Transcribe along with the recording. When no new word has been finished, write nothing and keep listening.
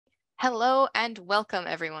Hello and welcome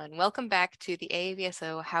everyone. Welcome back to the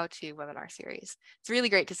AAVSO How-To webinar series. It's really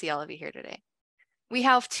great to see all of you here today. We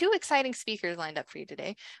have two exciting speakers lined up for you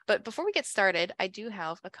today, but before we get started, I do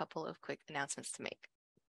have a couple of quick announcements to make.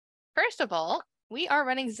 First of all, we are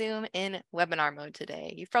running Zoom in webinar mode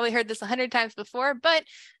today. You've probably heard this 100 times before, but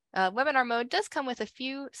webinar mode does come with a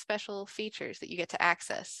few special features that you get to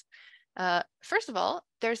access. First of all,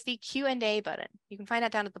 there's the Q&A button. You can find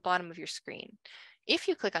that down at the bottom of your screen. If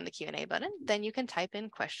you click on the Q&A button, then you can type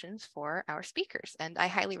in questions for our speakers, and I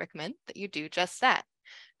highly recommend that you do just that.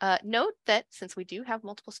 Note that since we do have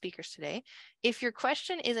multiple speakers today, if your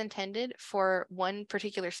question is intended for one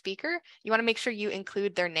particular speaker, you want to make sure you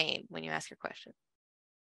include their name when you ask your question.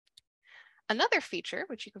 Another feature,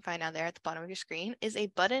 which you can find down there at the bottom of your screen, is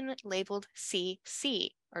a button labeled CC,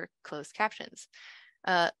 or closed captions.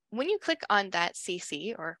 When you click on that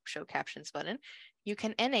CC, or show captions button, you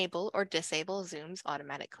can enable or disable Zoom's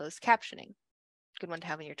automatic closed captioning. Good one to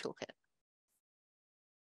have in your toolkit.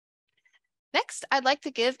 Next, I'd like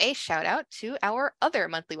to give a shout out to our other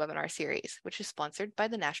monthly webinar series, which is sponsored by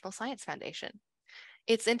the National Science Foundation.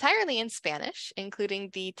 It's entirely in Spanish,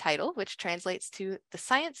 including the title, which translates to The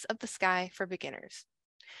Science of the Sky for Beginners.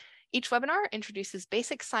 Each webinar introduces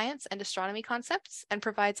basic science and astronomy concepts and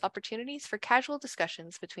provides opportunities for casual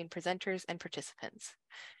discussions between presenters and participants.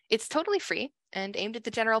 It's totally free and aimed at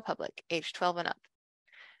the general public, age 12 and up.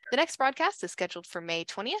 The next broadcast is scheduled for May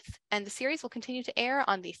 20th, and the series will continue to air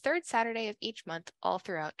on the third Saturday of each month all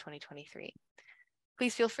throughout 2023.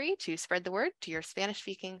 Please feel free to spread the word to your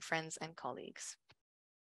Spanish-speaking friends and colleagues.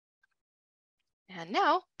 And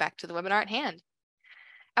now, back to the webinar at hand.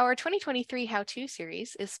 Our 2023 How-To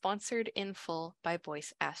series is sponsored in full by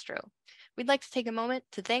Boyce Astro. We'd like to take a moment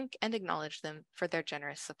to thank and acknowledge them for their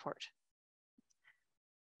generous support.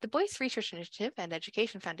 The Boyce Research Initiative and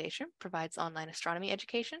Education Foundation provides online astronomy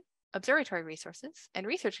education, observatory resources, and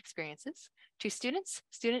research experiences to students,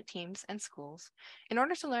 student teams, and schools in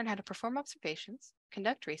order to learn how to perform observations,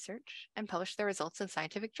 conduct research, and publish their results in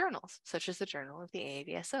scientific journals, such as the Journal of the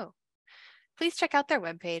AAVSO. Please check out their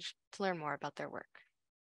webpage to learn more about their work.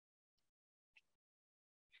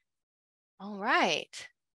 All right,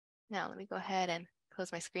 now let me go ahead and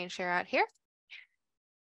close my screen share out here.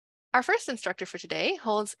 Our first instructor for today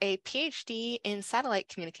holds a Ph.D. in satellite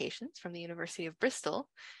communications from the University of Bristol,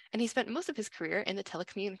 and he spent most of his career in the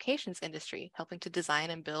telecommunications industry, helping to design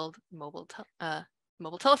and build mobile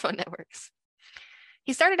telephone networks.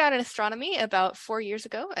 He started out in astronomy about 4 years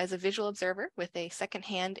ago as a visual observer with a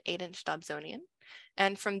secondhand 8-inch Dobsonian,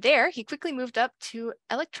 and from there he quickly moved up to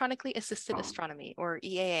Electronically Assisted Astronomy, or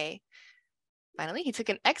EAA. Finally, he took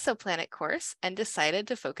an exoplanet course and decided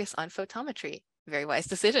to focus on photometry. Very wise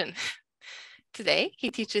decision. Today, he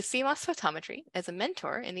teaches CMOS photometry as a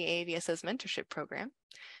mentor in the AAVSO's mentorship program,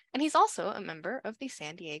 and he's also a member of the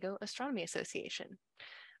San Diego Astronomy Association.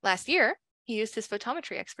 Last year, he used his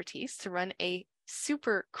photometry expertise to run a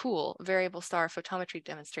super cool variable star photometry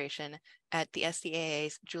demonstration at the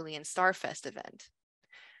SDAA's Julian Starfest event.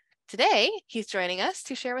 Today, he's joining us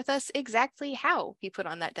to share with us exactly how he put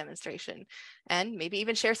on that demonstration, and maybe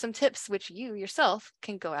even share some tips which you yourself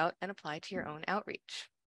can go out and apply to your own outreach.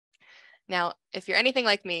 Now, if you're anything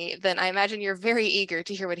like me, then I imagine you're very eager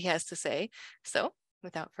to hear what he has to say. So,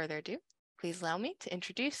 without further ado, please allow me to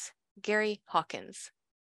introduce Gary Hawkins.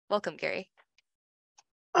 Welcome, Gary.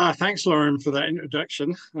 Thanks, Lauren, for that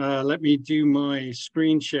introduction. Let me do my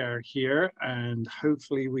screen share here, and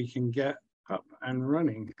hopefully we can get up and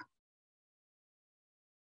running.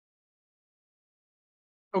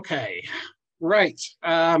 Okay, right.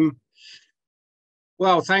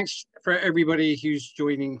 Well, thanks for everybody who's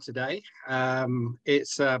joining today.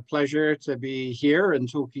 It's a pleasure to be here and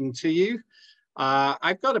talking to you.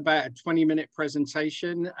 I've got about a 20-minute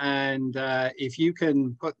presentation, and if you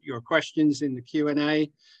can put your questions in the Q&A,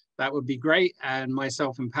 that would be great, and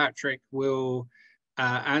myself and Patrick will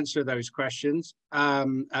answer those questions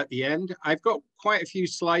at the end. I've got quite a few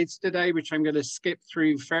slides today, which I'm going to skip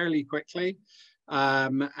through fairly quickly.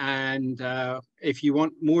 If you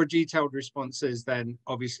want more detailed responses, then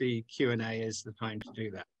obviously Q&A is the time to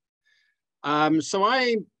do that. So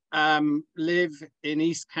I live in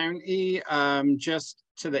East County, just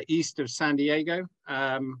to the east of San Diego.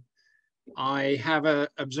 I have an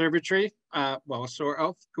observatory, well, sort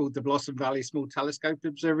of, called the Blossom Valley Small Telescope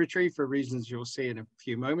Observatory for reasons you'll see in a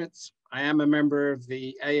few moments. I am a member of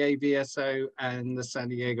the AAVSO and the San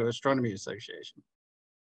Diego Astronomy Association.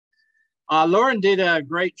 Lauren did a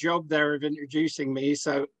great job there of introducing me,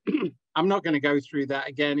 so I'm not going to go through that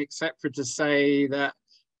again, except for to say that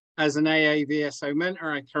as an AAVSO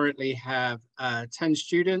mentor, I currently have 10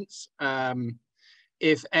 students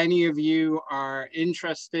If any of you are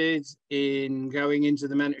interested in going into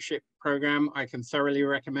the mentorship program, I can thoroughly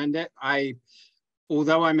recommend it.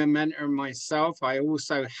 Although I'm a mentor myself, I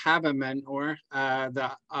also have a mentor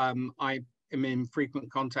that I am in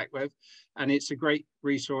frequent contact with, and it's a great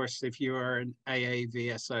resource if you are an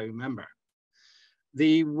AAVSO member.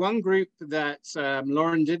 The one group that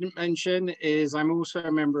Lauren didn't mention is I'm also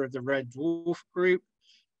a member of the Red Dwarf group,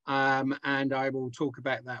 and I will talk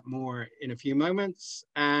about that more in a few moments.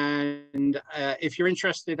 And if you're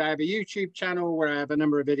interested, I have a YouTube channel where I have a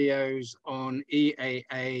number of videos on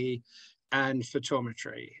EAA and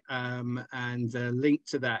photometry, and the link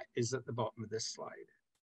to that is at the bottom of this slide.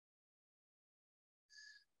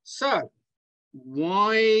 So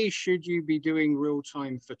why should you be doing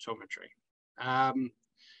real-time photometry?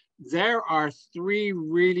 There are three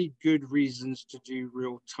really good reasons to do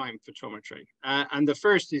real-time photometry. And the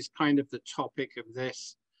first is kind of the topic of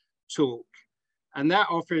this talk. And that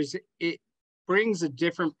it brings a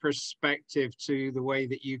different perspective to the way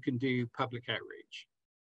that you can do public outreach.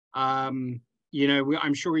 You know,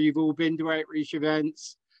 I'm sure you've all been to outreach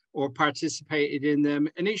events or participated in them.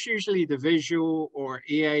 And it's usually the visual or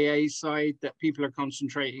EAA side that people are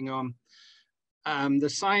concentrating on. The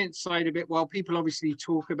science side of it, while people obviously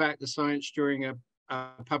talk about the science during a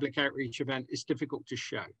public outreach event, it's difficult to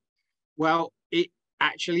show. Well, it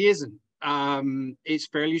actually isn't. It's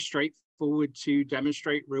fairly straightforward to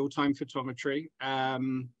demonstrate real-time photometry.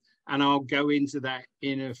 And I'll go into that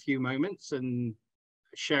in a few moments and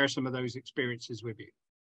share some of those experiences with you.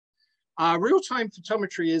 Real-time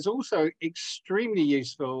photometry is also extremely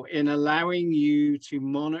useful in allowing you to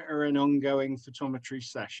monitor an ongoing photometry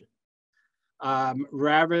session.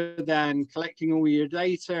 Rather than collecting all your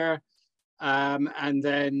data and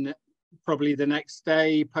then probably the next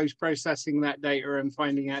day post-processing that data and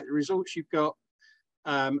finding out the results you've got,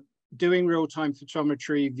 doing real-time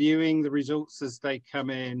photometry, viewing the results as they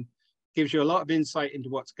come in, gives you a lot of insight into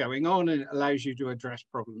what's going on, and it allows you to address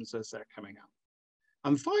problems as they're coming up.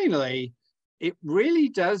 And finally, it really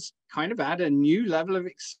does kind of add a new level of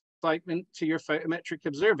excitement to your photometric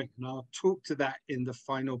observing. And I'll talk to that in the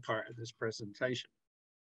final part of this presentation.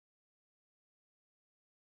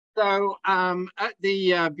 So at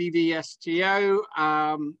the BVSTO,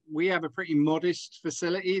 we have a pretty modest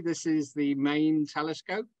facility. This is the main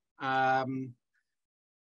telescope.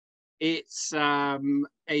 It's a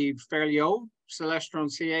fairly old Celestron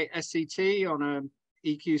C8 SCT on a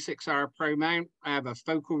EQ6R Pro mount. I have a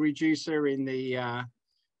focal reducer in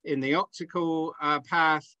the optical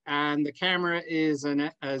path, and the camera is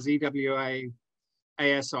a ZWA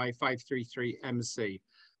ASI 533MC.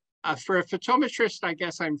 For a photometrist, I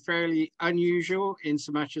guess I'm fairly unusual in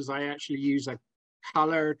so much as I actually use a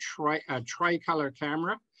tricolor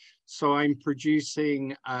camera. So I'm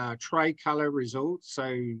producing tricolor results, so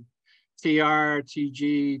TR,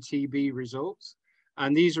 TG, TB results.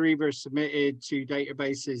 And these are either submitted to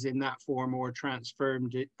databases in that form or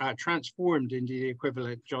transformed into the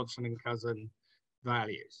equivalent Johnson and Cousin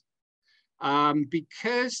values.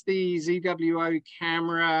 Because the ZWO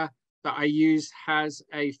camera that I use has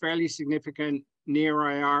a fairly significant near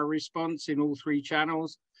IR response in all three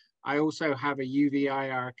channels, I also have a UV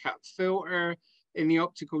IR cut filter in the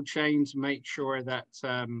optical chain to make sure that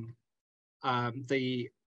the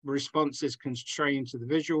response is constrained to the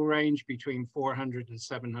visual range between 400 and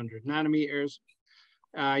 700 nanometers.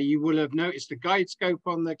 You will have noticed a guide scope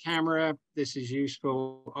on the camera. This is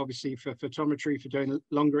useful, obviously, for photometry, for doing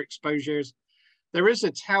longer exposures. There is a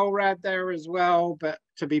TELRAD there as well, but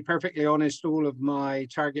to be perfectly honest, all of my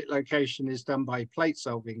target location is done by plate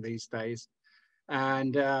solving these days.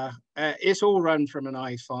 And it's all run from an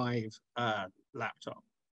i5 laptop.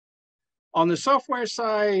 On the software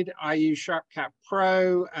side, I use SharpCap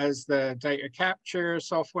Pro as the data capture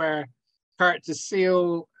software,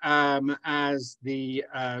 Cart2Seal as the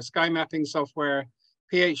sky mapping software,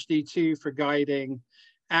 Ph.D 2 for guiding,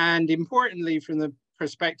 and importantly, from the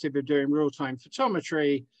perspective of doing real-time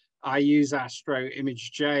photometry, I use Astro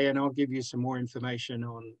ImageJ, and I'll give you some more information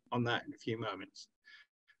on that in a few moments.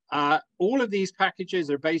 All of these packages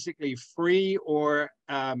are basically free, or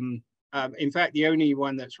in fact, the only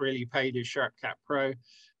one that's really paid is SharpCap Pro,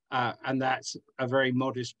 and that's a very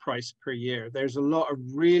modest price per year. There's a lot of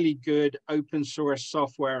really good open source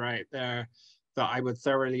software out there that I would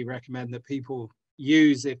thoroughly recommend that people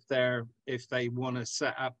use if they want to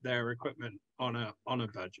set up their equipment on a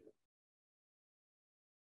budget.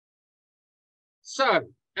 So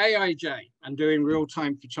AIJ and doing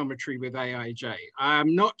real-time photometry with AIJ.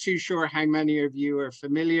 I'm not too sure how many of you are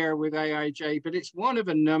familiar with AIJ, but it's one of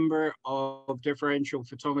a number of differential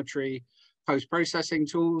photometry post-processing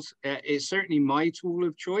tools. It's certainly my tool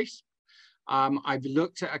of choice. I've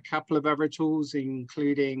looked at a couple of other tools,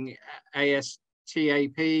 including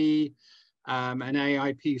ASTAP and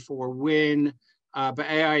AIP4Win, but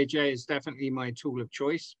AIJ is definitely my tool of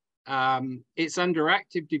choice. It's under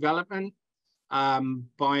active development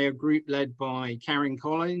by a group led by Karen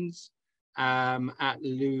Collins at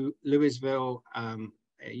Louisville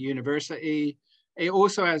University. It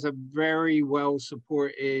also has a very well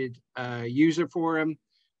supported user forum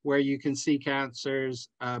where you can seek answers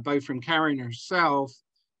both from Karen herself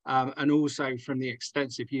and also from the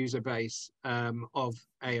extensive user base of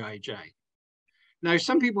AIJ. Now,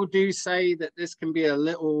 some people do say that this can be a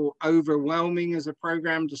little overwhelming as a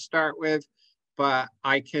program to start with, but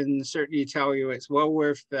I can certainly tell you it's well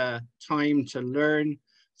worth the time to learn.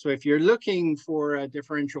 So if you're looking for a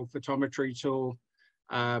differential photometry tool,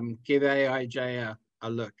 give AIJ a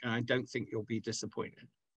look, and I don't think you'll be disappointed.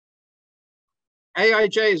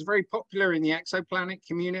 AIJ is very popular in the exoplanet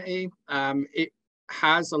community. It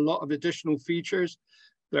has a lot of additional features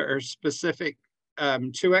that are specific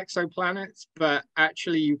to exoplanets, but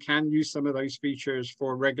actually you can use some of those features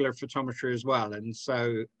for regular photometry as well. And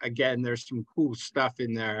so again, there's some cool stuff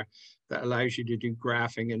in there that allows you to do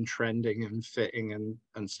graphing and trending and fitting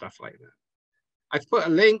and stuff like that. I've put a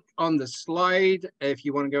link on the slide if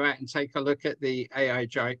you want to go out and take a look at the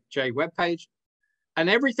AIJ webpage. And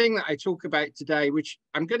everything that I talk about today, which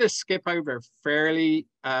I'm going to skip over fairly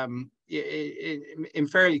in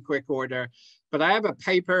fairly quick order, but I have a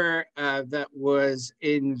paper that was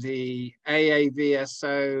in the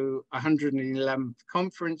AAVSO 111th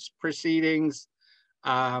conference proceedings,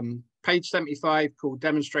 page 75, called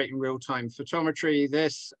Demonstrating Real-Time Photometry.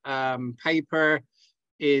 This paper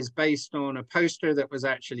is based on a poster that was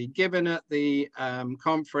actually given at the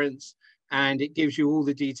conference, and it gives you all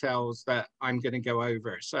the details that I'm going to go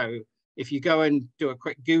over. So if you go and do a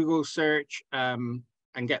quick Google search and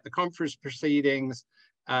get the conference proceedings,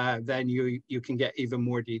 then you can get even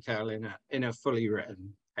more detail in a fully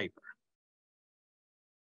written paper.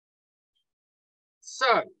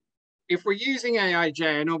 So if we're using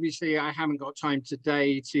AIJ, and obviously I haven't got time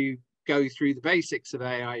today to go through the basics of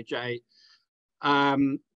AIJ,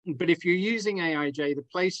 but if you're using AIJ, the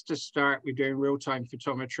place to start with doing real-time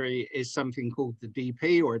photometry is something called the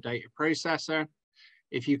DP, or data processor.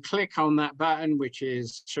 If you click on that button, which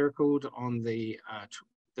is circled on the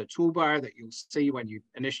toolbar that you'll see when you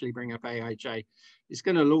initially bring up AIJ, it's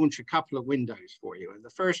going to launch a couple of windows for you. And the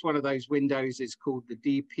first one of those windows is called the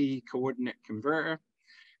DP coordinate converter.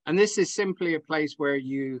 And this is simply a place where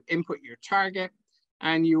you input your target,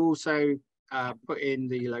 and you also put in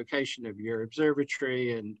the location of your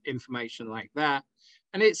observatory and information like that.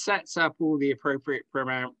 And it sets up all the appropriate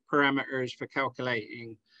parameters for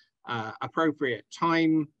calculating appropriate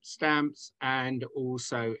time stamps and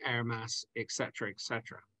also air mass, etc.,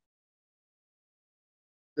 etc.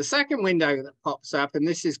 The second window that pops up, and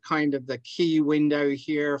this is kind of the key window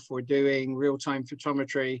here for doing real-time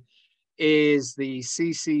photometry, is the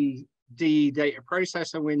CCD data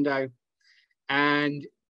processor window. And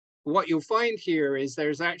what you'll find here is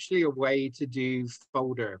there's actually a way to do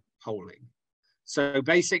folder polling. So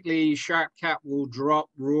basically, SharpCat will drop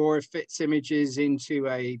raw fits images into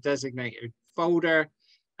a designated folder,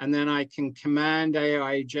 and then I can command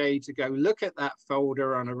AIJ to go look at that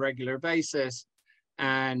folder on a regular basis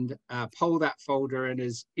and poll that folder. And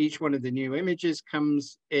as each one of the new images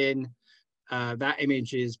comes in, that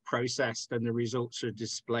image is processed and the results are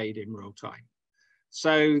displayed in real time.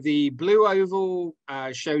 So the blue oval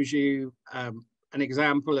shows you an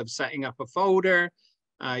example of setting up a folder.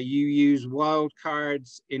 You use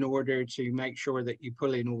wildcards in order to make sure that you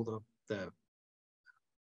pull in all the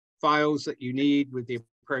files that you need with the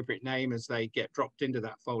appropriate name as they get dropped into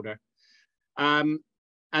that folder.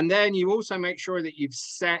 And then you also make sure that you've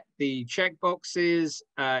set the checkboxes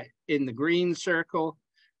in the green circle.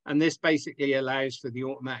 And this basically allows for the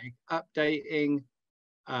automatic updating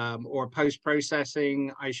or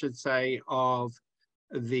post-processing, I should say, of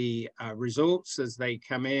the results as they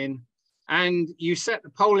come in. And you set the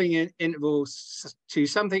polling intervals to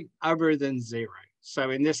something other than 0.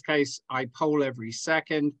 So in this case, I poll every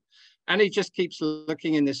second, and it just keeps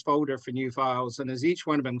looking in this folder for new files. And as each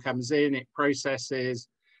one of them comes in, it processes,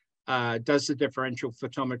 does the differential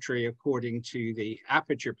photometry according to the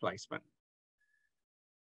aperture placement.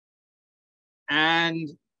 And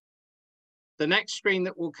the next screen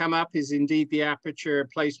that will come up is indeed the aperture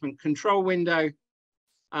placement control window.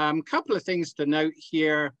 Couple of things to note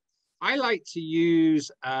here. I like to use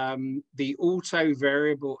the auto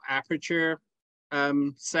variable aperture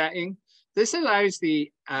setting. This allows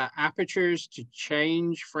the apertures to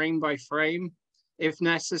change frame by frame if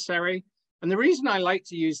necessary. And the reason I like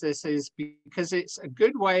to use this is because it's a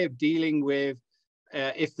good way of dealing with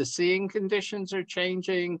if the seeing conditions are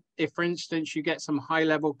changing. If, for instance, you get some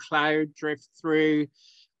high-level cloud drift through,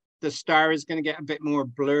 the star is going to get a bit more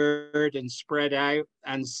blurred and spread out.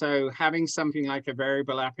 And so having something like a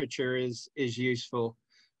variable aperture is useful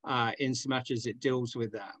in so much as it deals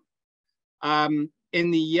with that.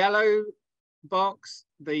 In the yellow box,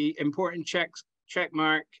 the important check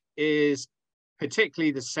mark is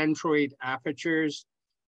particularly the centroid apertures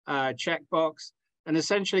checkbox. And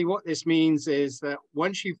essentially what this means is that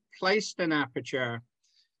once you've placed an aperture,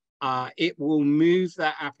 it will move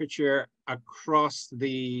that aperture across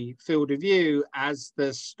the field of view as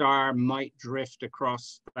the star might drift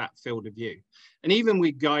across that field of view. And even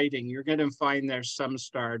with guiding, you're going to find there's some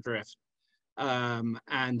star drift,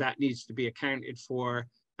 and that needs to be accounted for.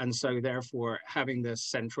 And so therefore, having the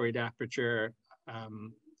centroid aperture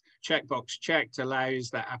checkbox checked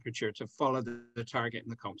allows that aperture to follow the target in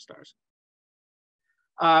the comp stars.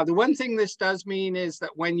 The one thing this does mean is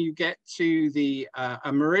that when you get to the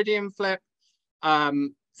a meridian flip,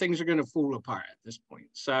 things are going to fall apart at this point.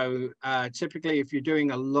 So typically, if you're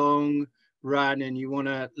doing a long run and you want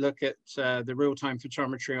to look at the real-time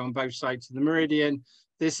photometry on both sides of the meridian,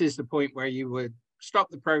 this is the point where you would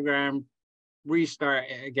stop the program, restart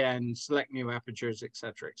it again, select new apertures,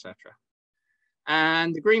 etc., etc.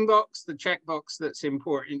 And the green box, the checkbox that's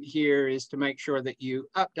important here is to make sure that you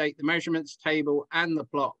update the measurements table and the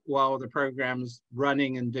plot while the program's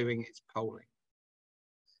running and doing its polling.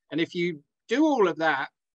 And if you do all of that,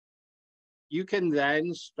 you can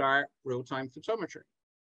then start real-time photometry.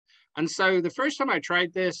 And so the first time I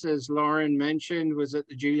tried this, as Lauren mentioned, was at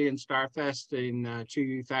the Julian Starfest in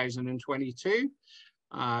 2022.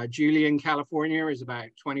 Julian, California is about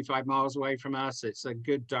 25 miles away from us. It's a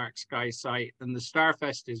good dark sky site, and the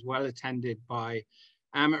Starfest is well attended by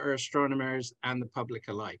amateur astronomers and the public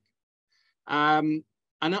alike. An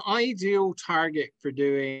ideal target for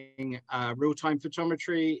doing real-time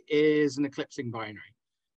photometry is an eclipsing binary.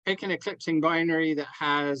 Pick an eclipsing binary that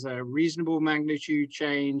has a reasonable magnitude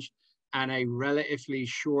change and a relatively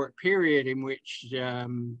short period in which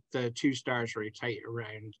the two stars rotate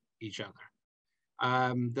around each other.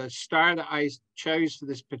 The star that I chose for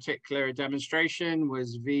this particular demonstration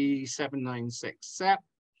was V796 SEP.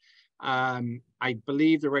 I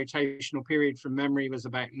believe the rotational period from memory was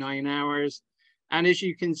about 9 hours. And as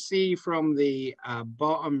you can see from the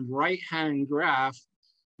bottom right-hand graph,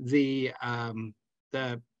 the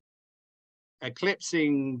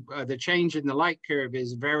eclipsing, the change in the light curve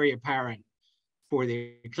is very apparent for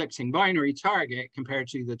the eclipsing binary target compared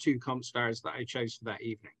to the two comp stars that I chose for that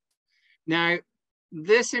evening. Now,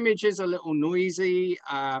 this image is a little noisy.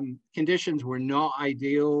 Conditions were not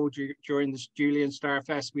ideal during this Julian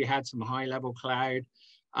Starfest. We had some high-level cloud,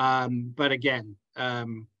 but again,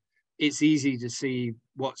 it's easy to see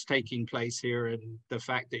what's taking place here and the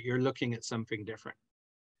fact that you're looking at something different.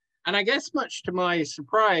 And I guess much to my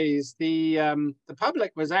surprise, the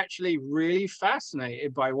public was actually really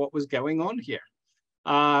fascinated by what was going on here.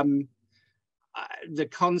 The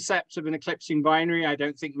concept of an eclipsing binary, I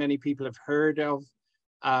don't think many people have heard of,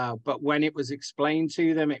 but when it was explained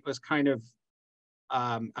to them, it was kind of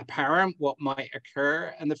apparent what might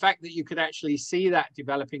occur. And the fact that you could actually see that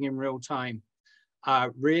developing in real time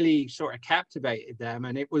really sort of captivated them.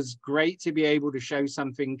 And it was great to be able to show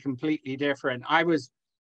something completely different. I was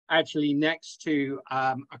actually next to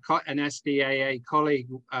an SDAA colleague,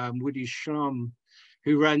 Woody Schramm,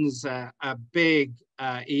 who runs a big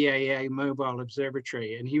EAA mobile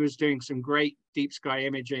observatory, and he was doing some great deep sky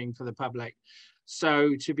imaging for the public.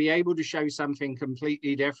 So to be able to show something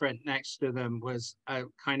completely different next to them was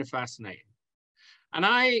kind of fascinating. And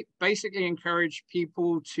I basically encourage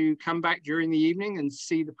people to come back during the evening and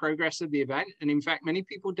see the progress of the event. And in fact, many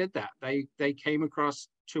people did that. They came across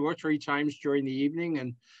 2 or 3 times during the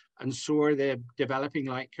evening and saw the developing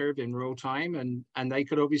light curve in real time, and they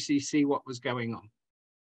could obviously see what was going on.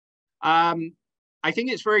 I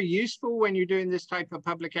think it's very useful when you're doing this type of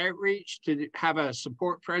public outreach to have a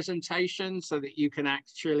support presentation so that you can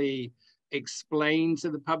actually explain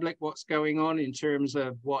to the public what's going on in terms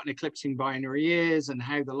of what an eclipsing binary is and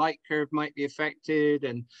how the light curve might be affected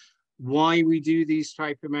and why we do these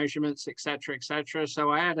type of measurements, et cetera, et cetera.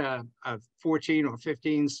 So I had a 14 or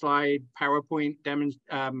 15 slide PowerPoint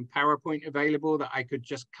available that I could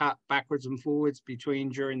just cut backwards and forwards between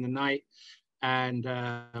during the night and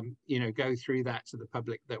you know, go through that to the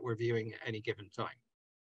public that we're viewing at any given time.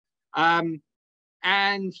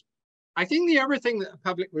 And I think the other thing that the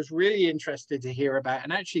public was really interested to hear about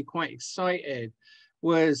and actually quite excited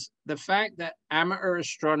was the fact that amateur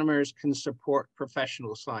astronomers can support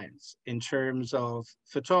professional science in terms of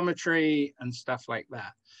photometry and stuff like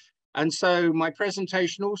that. And so my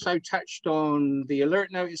presentation also touched on the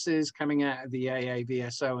alert notices coming out of the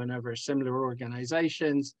AAVSO and other similar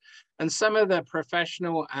organizations, and some of the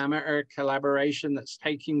professional amateur collaboration that's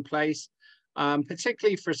taking place,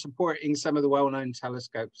 particularly for supporting some of the well-known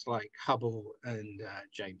telescopes like Hubble and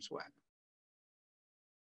James Webb.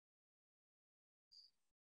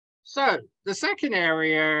 So the second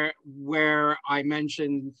area where I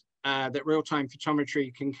mentioned that real-time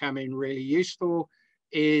photometry can come in really useful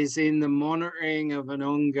is in the monitoring of an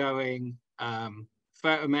ongoing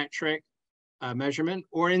photometric measurement,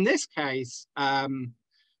 or in this case, a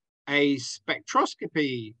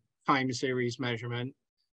spectroscopy time series measurement,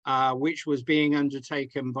 which was being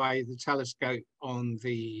undertaken by the telescope on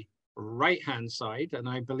the right-hand side. And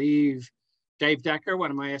I believe Dave Decker,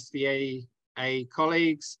 one of my SDA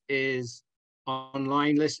colleagues, is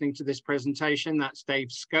online listening to this presentation. That's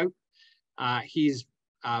Dave's scope. He's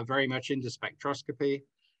very much into spectroscopy.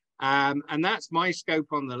 And that's my scope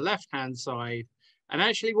on the left-hand side. And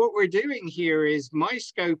actually what we're doing here is my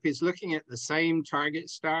scope is looking at the same target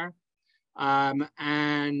star.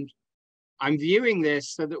 And I'm viewing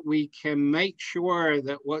this so that we can make sure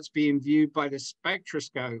that what's being viewed by the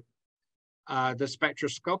spectroscope, the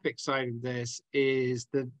spectroscopic side of this, is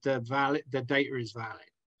the data is valid.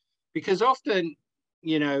 Because often,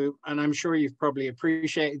 you know, and I'm sure you've probably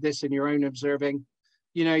appreciated this in your own observing,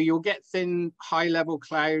 you know, you'll get thin, high-level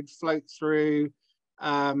cloud float through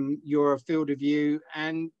your field of view,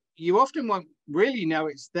 and you often won't really know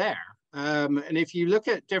it's there. And if you look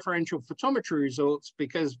at differential photometry results,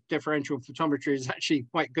 because differential photometry is actually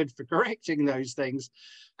quite good for correcting those things,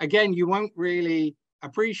 again, you won't really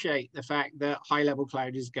appreciate the fact that high-level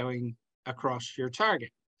cloud is going across your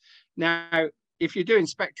target. Now, if you're doing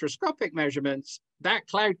spectroscopic measurements, that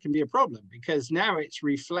cloud can be a problem because now it's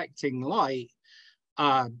reflecting light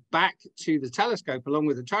back to the telescope along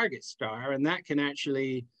with the target star, and that can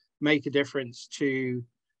actually make a difference to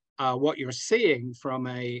what you're seeing from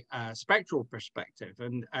a spectral perspective,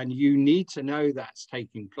 and you need to know that's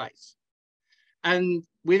taking place. And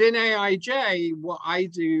within AIJ, what I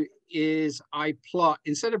do is I plot,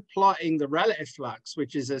 instead of plotting the relative flux,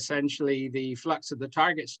 which is essentially the flux of the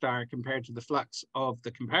target star compared to the flux of the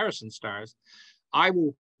comparison stars, I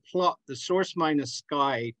will plot the source minus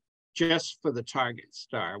sky just for the target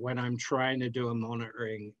star when I'm trying to do a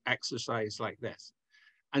monitoring exercise like this.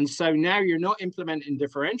 And so now you're not implementing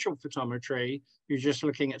differential photometry, you're just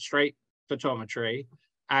looking at straight photometry,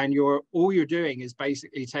 and all you're doing is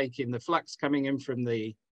basically taking the flux coming in from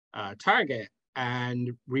the target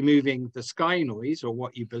and removing the sky noise, or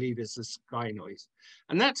what you believe is the sky noise.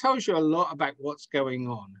 And that tells you a lot about what's going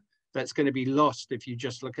on that's going to be lost if you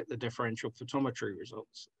just look at the differential photometry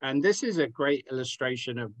results. And this is a great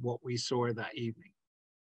illustration of what we saw that evening.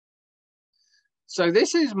 So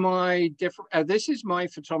this is my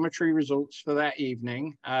photometry results for that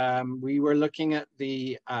evening. We were looking at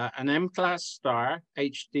the an M-class star,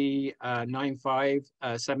 HD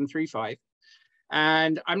 95735.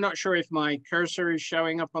 And I'm not sure if my cursor is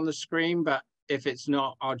showing up on the screen, but if it's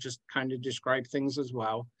not, I'll just kind of describe things as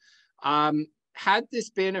well. Had this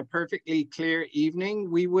been a perfectly clear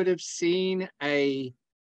evening, we would have seen a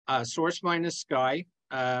source minus sky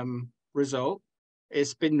result.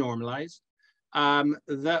 It's been normalized.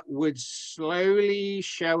 That would slowly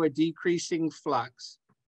show a decreasing flux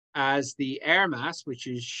as the air mass, which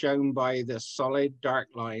is shown by the solid dark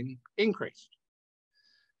line, increased.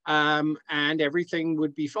 And everything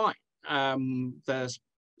would be fine. The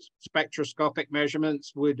spectroscopic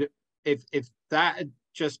measurements would, if that had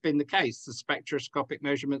just been the case, the spectroscopic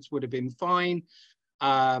measurements would have been fine.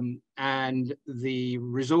 And the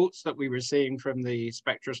results that we were seeing from the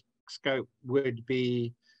spectroscope would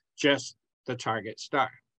be just the target star.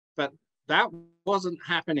 But that wasn't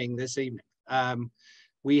happening this evening.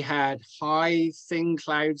 We had high, thin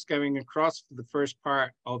clouds going across for the first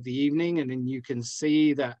part of the evening. And then you can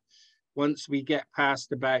see that once we get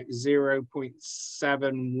past about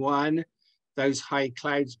 0.71, those high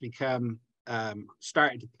clouds become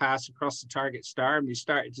started to pass across the target star, and we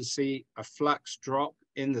started to see a flux drop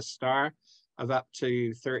in the star of up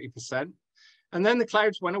to 30%. And then the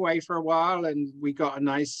clouds went away for a while and we got a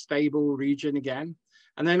nice stable region again.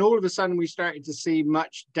 And then all of a sudden we started to see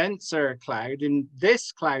much denser cloud. And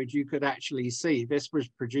this cloud you could actually see, this was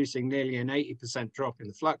producing nearly an 80% drop in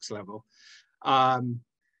the flux level.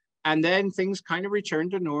 And then things kind of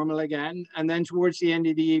returned to normal again. And then towards the end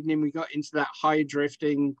of the evening, we got into that high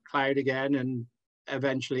drifting cloud again. And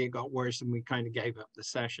eventually it got worse and we kind of gave up the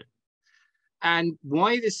session. And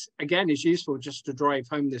why this, again, is useful just to drive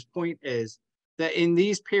home this point is that in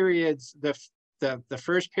these periods, the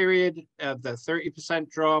first period of the 30%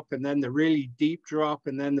 drop, and then the really deep drop,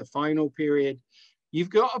 and then the final period,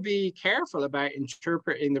 you've got to be careful about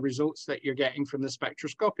interpreting the results that you're getting from the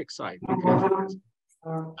spectroscopic side, because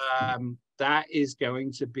that is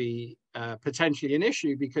going to be potentially an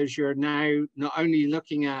issue, because you're now not only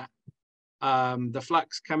looking at the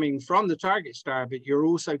flux coming from the target star, but you're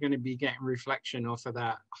also going to be getting reflection off of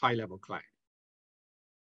that high level cloud.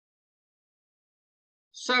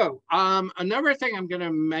 So another thing I'm going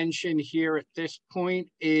to mention here at this point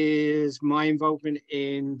is my involvement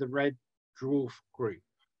in the Red Dwarf group.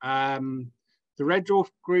 The Red Dwarf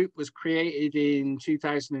group was created in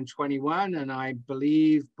 2021, and I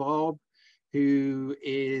believe Bob, who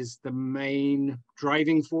is the main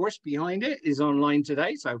driving force behind it, is online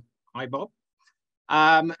today. So hi, Bob.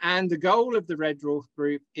 And the goal of the Red Dwarf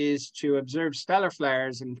group is to observe stellar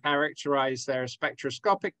flares and characterize their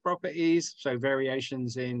spectroscopic properties, so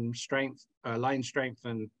variations in strength, line strength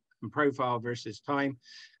and profile versus time,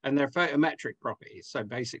 and their photometric properties, so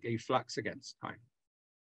basically flux against time.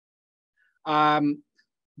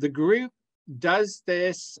 The group does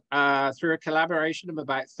this through a collaboration of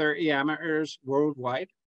about 30 amateurs worldwide,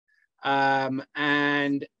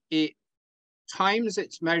 and it times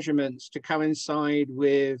its measurements to coincide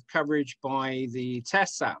with coverage by the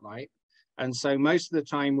TESS satellite. And so most of the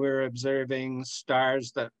time we're observing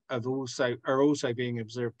stars that are also being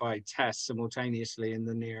observed by TESS simultaneously in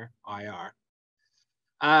the near IR.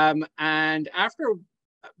 And after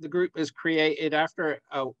the group was created, after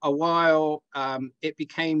a while, it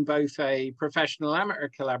became both a professional amateur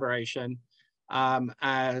collaboration,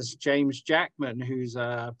 as James Jackman, who's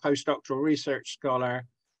a postdoctoral research scholar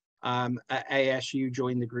at ASU,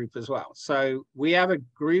 joined the group as well. So we have a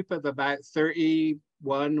group of about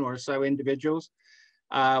 31 or so individuals.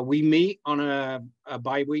 We meet on a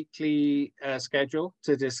bi-weekly schedule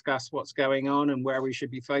to discuss what's going on and where we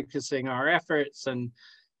should be focusing our efforts, and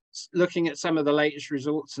looking at some of the latest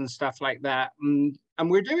results and stuff like that. And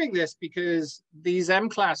we're doing this because these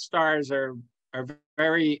M-class stars are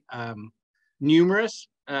very numerous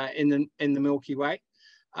in the Milky Way.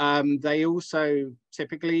 They also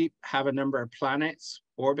typically have a number of planets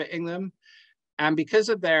orbiting them. And because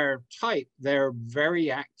of their type, they're very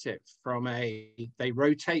active they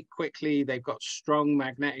rotate quickly, they've got strong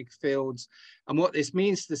magnetic fields. And what this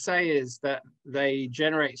means to say is that they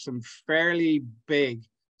generate some fairly big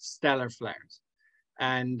stellar flares.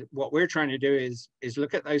 And what we're trying to do is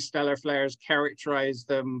look at those stellar flares, characterize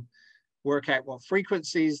them, work out what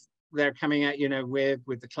frequencies they're coming at,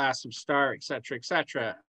 with the class of star, et cetera, et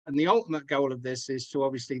cetera. And the ultimate goal of this is to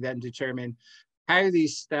obviously then determine how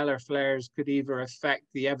these stellar flares could either affect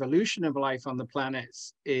the evolution of life on the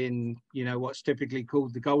planets in, what's typically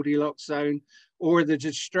called the Goldilocks zone, or the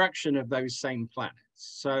destruction of those same planets.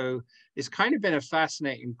 So it's kind of been a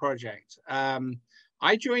fascinating project.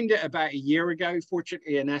 I joined it about a year ago.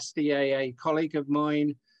 Fortunately, an SDAA colleague of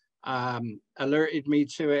mine alerted me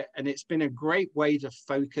to it, and it's been a great way to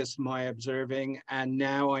focus my observing. And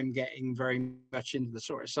now I'm getting very much into the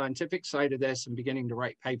sort of scientific side of this and beginning to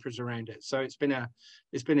write papers around it. So it's been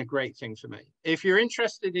a great thing for me. If you're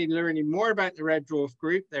interested in learning more about the Red Dwarf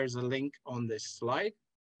group, there's a link on this slide.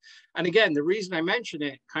 And again, the reason I mention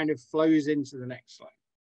it kind of flows into the next slide.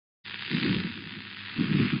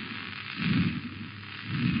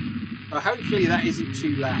 So hopefully that isn't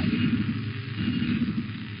too loud.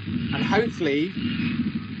 And hopefully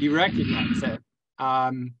you recognize it.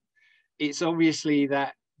 It's obviously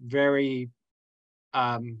that very,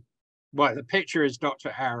 the picture is Dr.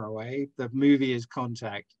 Arroway, the movie is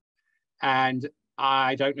Contact. And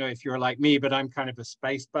I don't know if you're like me, but I'm kind of a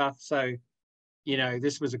space buff. So,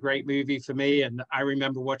 this was a great movie for me. And I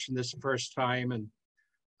remember watching this the first time, and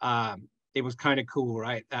it was kind of cool,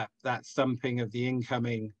 right? That thumping of the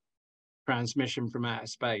incoming transmission from outer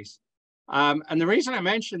space. And the reason I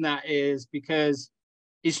mention that is because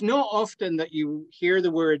it's not often that you hear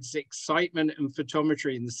the words excitement and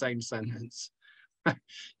photometry in the same sentence.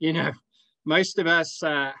 Most of us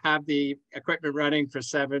have the equipment running for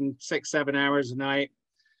 6, 7 hours a night.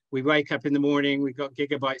 We wake up in the morning, we've got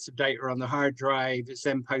gigabytes of data on the hard drive, it's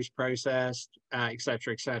then post-processed, et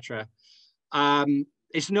cetera, et cetera.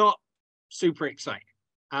 It's not super exciting.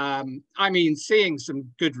 I mean, seeing some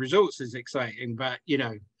good results is exciting, but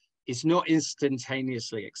it's not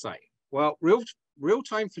instantaneously exciting. Well,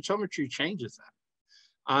 real-time photometry changes that.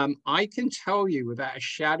 I can tell you without a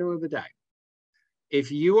shadow of a doubt,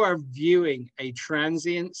 if you are viewing a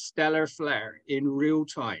transient stellar flare in real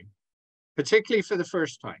time, particularly for the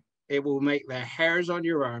first time, it will make the hairs on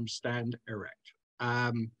your arms stand erect.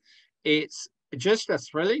 It's just a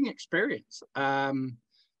thrilling experience.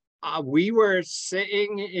 We were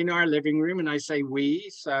sitting in our living room, and I say we,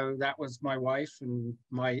 so that was my wife and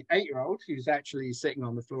my 8-year-old, who's actually sitting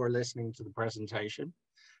on the floor listening to the presentation.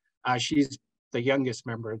 She's the youngest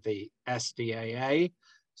member of the SDAA,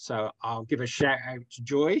 so I'll give a shout out to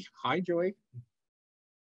Joy. Hi, Joy.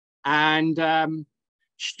 And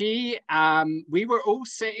we were all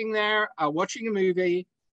sitting there watching a movie.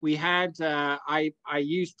 We had, I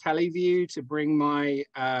used TeleView to bring my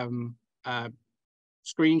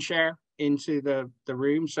screen share into the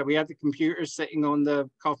room. So we had the computer sitting on the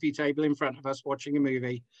coffee table in front of us watching a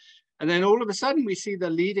movie. And then all of a sudden we see the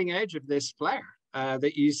leading edge of this flare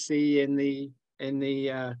that you see in the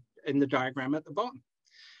diagram at the bottom.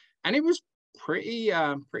 And it was pretty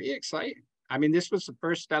exciting. I mean, this was the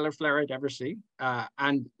first stellar flare I'd ever seen.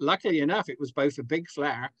 And luckily enough, it was both a big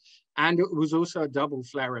flare and it was also a double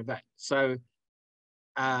flare event. So,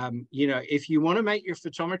 you know, if you want to make your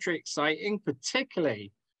photometry exciting,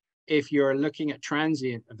 particularly if you're looking at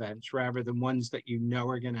transient events rather than ones that you know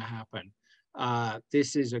are going to happen,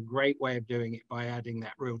 this is a great way of doing it by adding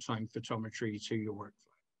that real-time photometry to your workflow.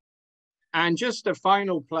 And just a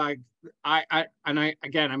final plug, I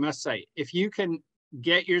must say, if you can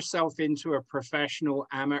get yourself into a professional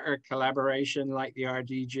amateur collaboration like the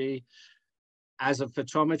RDG as a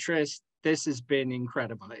photometrist, this has been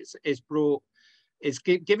incredible. It's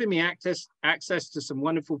given me access to some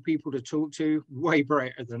wonderful people to talk to, way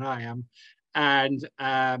brighter than I am. And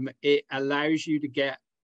it allows you to get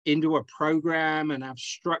into a program and have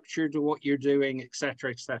structure to what you're doing, et cetera,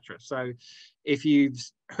 et cetera. So if you've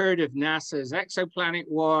heard of NASA's Exoplanet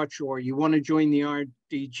Watch, or you want to join the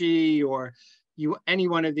RDG, or any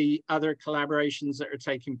one of the other collaborations that are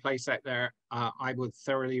taking place out there, I would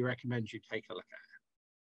thoroughly recommend you take a look at it.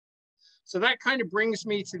 So that kind of brings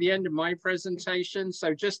me to the end of my presentation.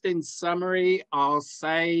 So just in summary, I'll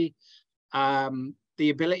say the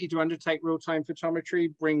ability to undertake real-time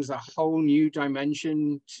photometry brings a whole new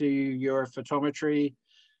dimension to your photometry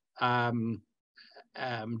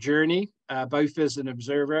journey, both as an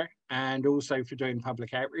observer and also for doing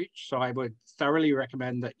public outreach. So I would thoroughly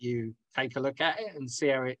recommend that you take a look at it and see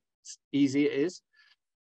how easy it is.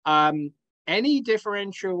 Any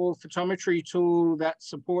differential photometry tool that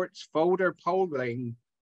supports folder polling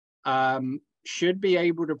should be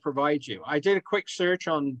able to provide you. I did a quick search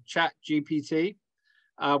on ChatGPT,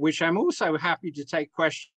 which I'm also happy to take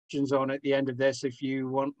questions on at the end of this if you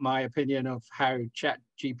want my opinion of how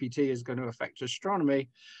ChatGPT is going to affect astronomy.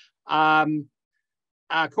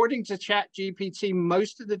 According to ChatGPT,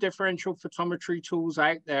 most of the differential photometry tools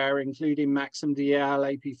out there, including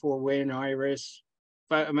MaximDL, AP4Win, Iris,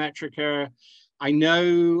 Photometrica. I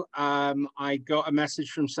know I got a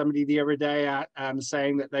message from somebody the other day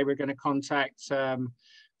saying that they were going to contact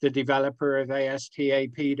the developer of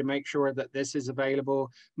ASTAP to make sure that this is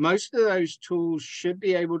available. Most of those tools should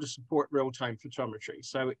be able to support real-time photometry.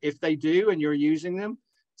 So if they do and you're using them,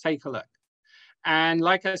 take a look. And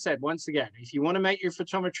like I said, once again, if you want to make your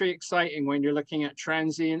photometry exciting when you're looking at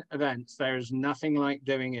transient events, there's nothing like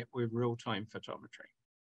doing it with real-time photometry.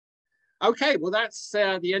 Okay, well, that's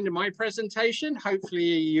the end of my presentation. Hopefully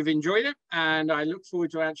you've enjoyed it, and I look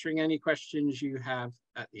forward to answering any questions you have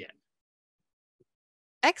at the end.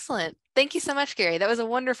 Excellent. Thank you so much, Gary. That was a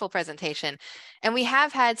wonderful presentation. And we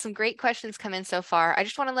have had some great questions come in so far. I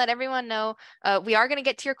just want to let everyone know we are going to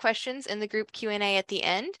get to your questions in the group Q&A at the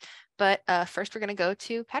end. But first, we're going to go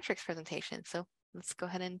to Patrick's presentation. So let's go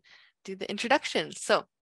ahead and do the introduction. So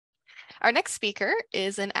our next speaker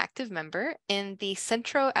is an active member in the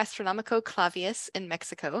Centro Astronomical Clavius in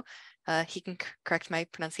Mexico. He can correct my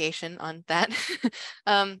pronunciation on that.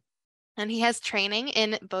 And he has training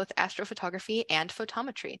in both astrophotography and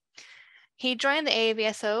photometry. He joined the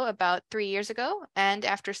AAVSO about 3 years ago, and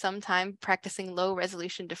after some time practicing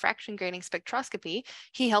low-resolution diffraction grating spectroscopy,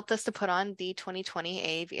 he helped us to put on the 2020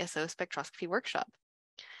 AAVSO spectroscopy workshop.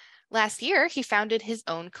 Last year, he founded his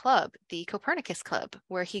own club, the Copernicus Club,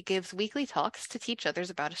 where he gives weekly talks to teach others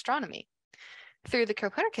about astronomy. Through the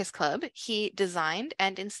Copernicus Club, he designed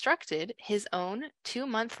and instructed his own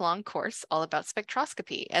 2-month-long course all about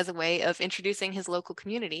spectroscopy as a way of introducing his local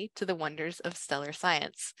community to the wonders of stellar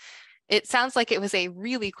science. It sounds like it was a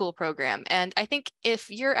really cool program, and I think if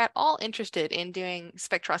you're at all interested in doing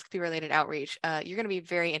spectroscopy-related outreach, you're going to be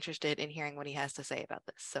very interested in hearing what he has to say about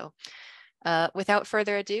this. So without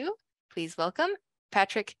further ado, please welcome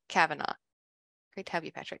Patrick Kavanagh. Great to have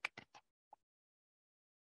you, Patrick.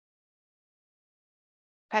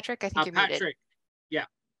 Patrick, I think you're muted. Patrick, yeah.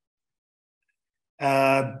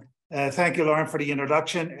 Thank you, Lauren, for the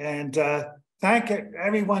introduction, and thank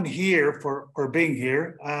everyone here for being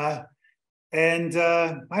here. My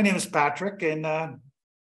name is Patrick, and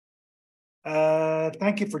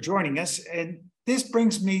thank you for joining us. And this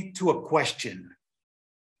brings me to a question.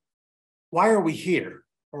 Why are we here?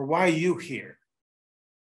 Or why are you here?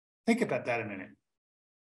 Think about that a minute.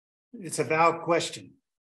 It's a valid question.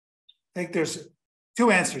 I think there's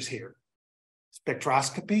two answers here: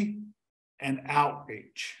 spectroscopy and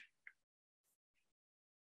outreach.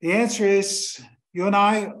 The answer is you and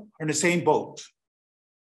I are in the same boat.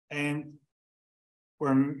 And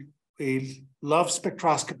we love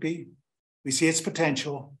spectroscopy. We see its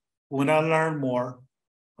potential. We want to learn more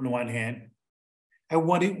on the one hand. And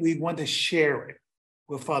we want to share it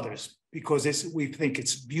with others because we think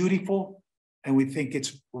it's beautiful and we think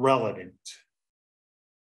it's relevant.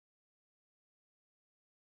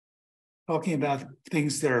 Talking about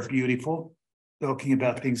things that are beautiful, talking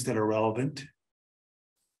about things that are relevant.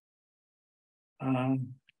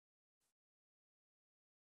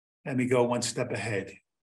 Let me go one step ahead.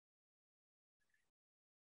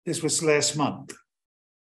 This was last month,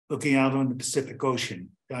 looking out on the Pacific Ocean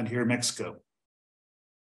down here in Mexico.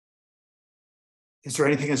 Is there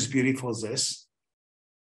anything as beautiful as this?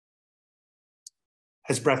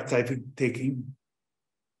 As breathtaking?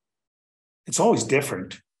 It's always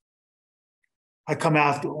different. I come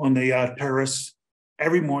out on the terrace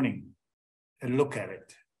every morning and look at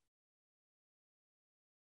it.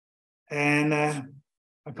 And I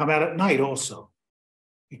come out at night also,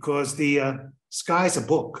 because the sky is a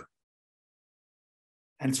book,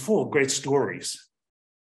 and it's full of great stories.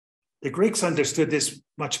 The Greeks understood this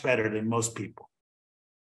much better than most people.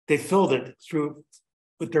 They filled it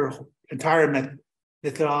with their entire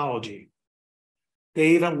mythology. They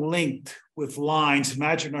even linked with lines,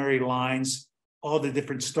 imaginary lines, all the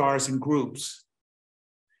different stars and groups,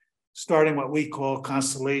 starting what we call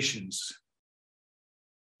constellations.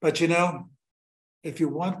 But you know, if you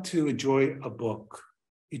want to enjoy a book,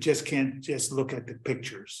 you just can't just look at the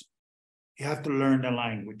pictures. You have to learn the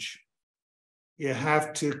language. You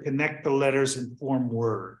have to connect the letters and form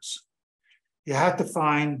words. You have to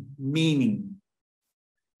find meaning.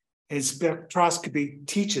 And spectroscopy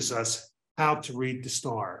teaches us how to read the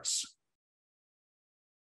stars.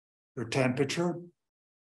 Their temperature,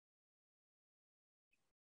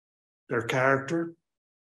 their character,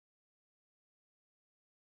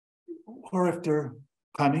 or if they're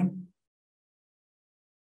coming,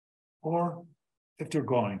 or if they're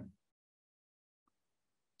going.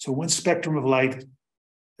 So one spectrum of light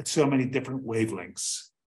at so many different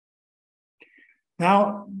wavelengths.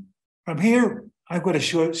 Now, from here, I'm going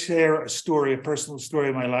to share a personal story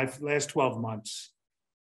of my life, the last 12 months,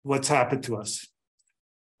 what's happened to us.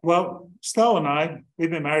 Well, Stella and I, we've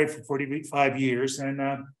been married for 45 years,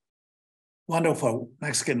 and wonderful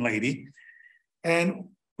Mexican lady. And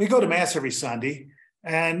we go to Mass every Sunday,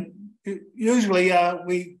 and usually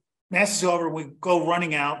Mass is over, we go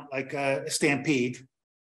running out like a stampede.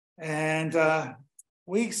 And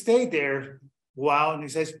we stayed there a while, and he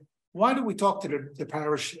says, why don't we talk to the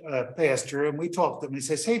parish pastor? And we talked to him, and he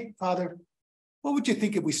says, hey, Father, what would you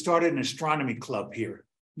think if we started an astronomy club here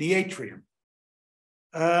in the atrium?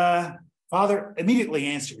 Father immediately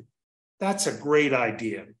answered, that's a great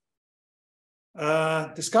idea.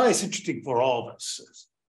 The sky is interesting for all of us.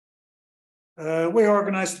 We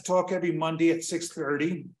organized a talk every Monday at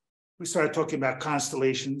 6:30. We started talking about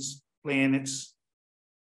constellations, planets,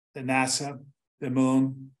 the NASA, the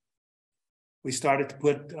moon. We started to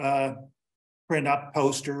print up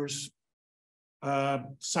posters,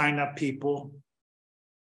 sign up people.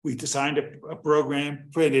 We designed a program,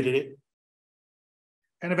 printed it.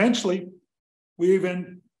 And eventually, we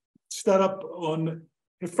even stood up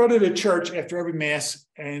in front of the church after every Mass,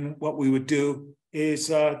 and what we would do is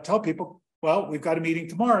tell people, well, we've got a meeting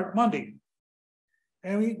tomorrow, Monday.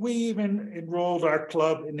 And we even enrolled our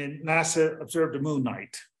club in the NASA Observe the Moon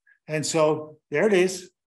Night. And so there it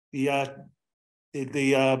is. The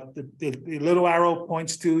little arrow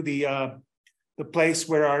points to the place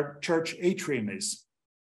where our church atrium is.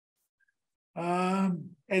 And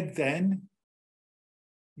then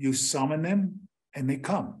you summon them, and they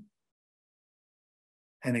come.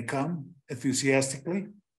 And they come enthusiastically.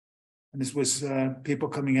 And this was people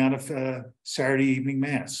coming out of Saturday evening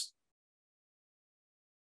Mass.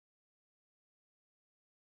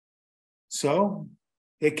 So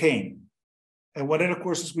they came. And one of the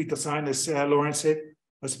courses we designed, as Lauren said,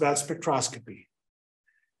 was about spectroscopy.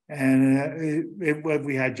 And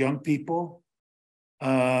we had young people,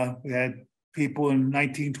 We had people in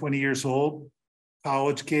 19, 20 years old,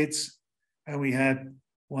 college kids, and we had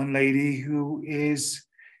one lady who is,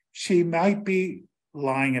 she might be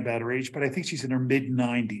lying about her age, but I think she's in her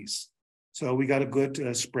mid-90s. So we got a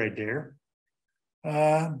good spread there.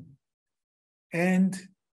 And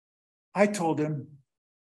I told him,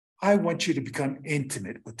 I want you to become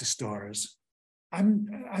intimate with the stars. I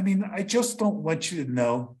just don't want you to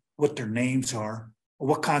know what their names are or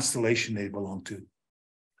what constellation they belong to.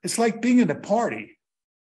 It's like being in a party.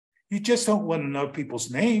 You just don't want to know people's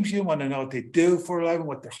names. You want to know what they do for a living,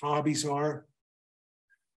 what their hobbies are,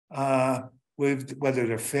 whether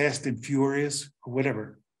they're fast and furious or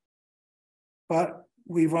whatever. But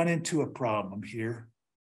we run into a problem here.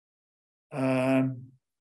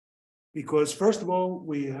 Because first of all,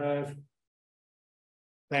 we have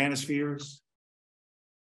planispheres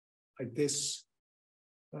like this.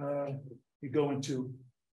 We go into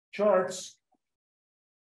charts.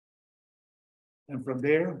 And from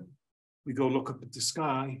there, we go look up at the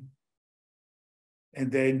sky.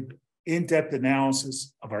 And then in-depth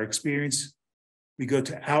analysis of our experience. We go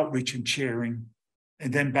to outreach and sharing.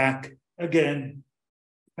 And then back again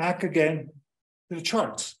to the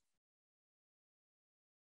charts.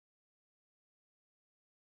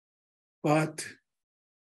 But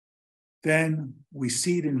then we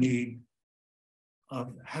see the need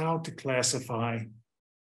of how to classify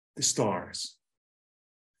the stars.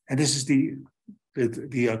 And this is the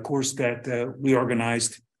course that we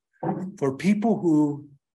organized for people who,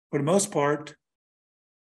 for the most part,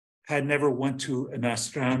 had never went to an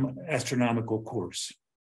astronomical course.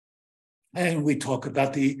 And we talk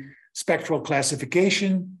about the spectral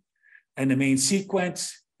classification and the main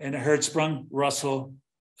sequence and the Hertzsprung-Russell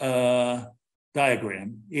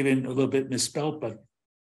diagram, even a little bit misspelled, but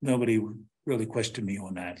nobody really questioned me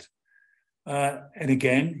on that. And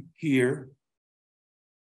again, here,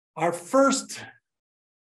 our first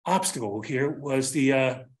obstacle here was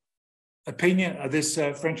the opinion of this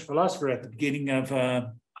French philosopher at the beginning of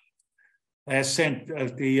the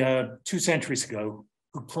 2 centuries ago,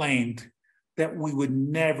 who claimed that we would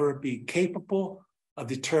never be capable of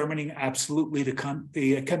determining absolutely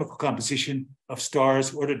the chemical composition of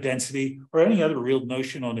stars or the density or any other real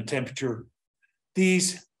notion on the temperature.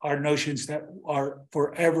 These are notions that are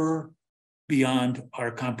forever beyond our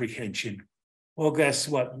comprehension. Well, guess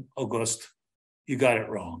what, Auguste? You got it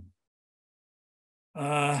wrong.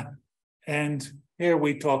 And here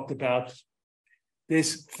we talked about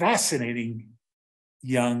this fascinating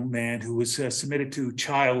young man who was submitted to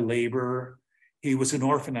child labor. He was an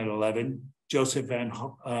orphan at 11, Joseph von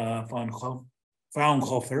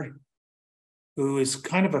Fraunhofer, who is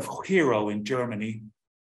kind of a hero in Germany.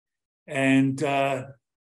 And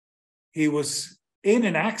he was in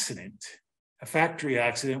an accident, a factory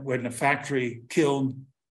accident, when the factory kiln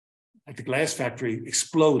at the glass factory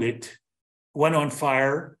exploded, went on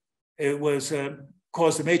fire. It was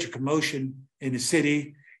caused a major commotion in the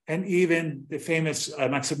city. And even the famous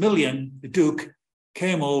Maximilian, the Duke,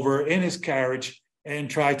 came over in his carriage and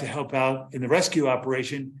tried to help out in the rescue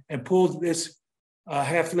operation and pulled this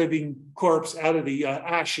half-living corpse out of the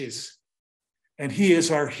ashes. And he is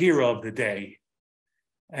our hero of the day.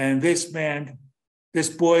 And this man, this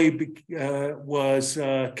boy was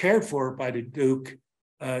cared for by the Duke,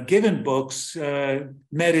 given books,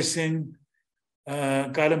 medicine,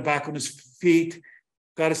 got him back on his feet,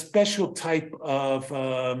 got a special type of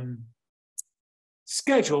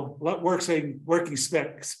schedule, working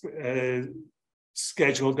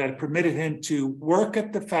schedule that permitted him to work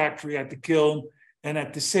at the factory, at the kiln, and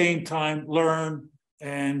at the same time learn.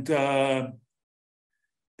 And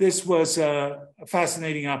this was a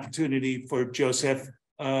fascinating opportunity for Joseph.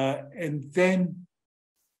 And then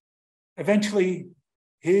eventually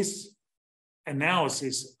his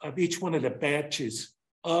analysis of each one of the batches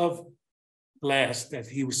of glass that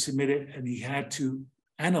he was submitted and he had to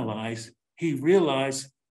analyze, he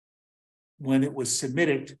realized when it was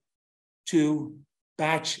submitted to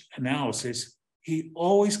batch analysis, he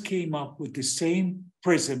always came up with the same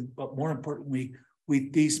prism, but more importantly,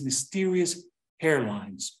 with these mysterious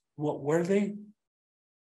hairlines. What were they?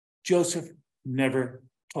 Joseph never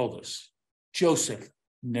told us. Joseph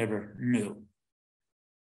never knew.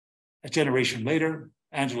 A generation later,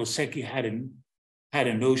 Angelo Secchi had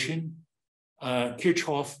a notion.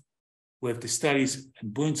 Kirchhoff, with the studies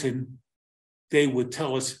and Bunsen, they would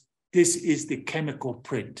tell us this is the chemical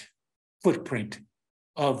footprint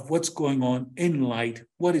of what's going on in light,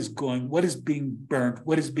 what is being burnt,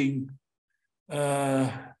 what is being,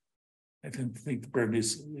 I don't think the burn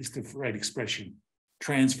is the right expression,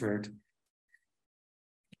 transferred.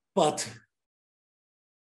 But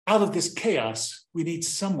out of this chaos, we need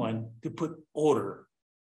someone to put order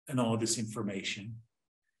in all this information.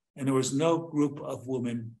 And there was no group of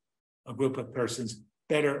women, a group of persons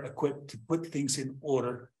better equipped to put things in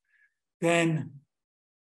order than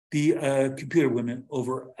the computer women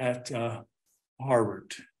over at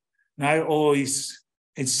Harvard. And I always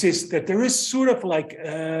insist that there is sort of like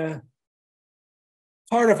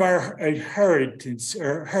part of our heritage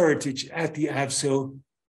at the AAVSO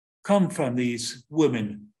come from these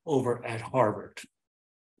women over at Harvard.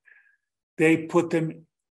 They put them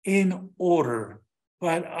in order,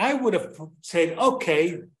 but I would have said,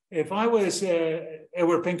 okay, if I was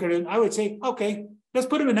Edward Pinkerton, I would say, okay, let's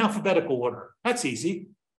put them in alphabetical order. That's easy.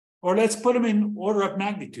 Or let's put them in order of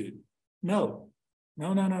magnitude. No.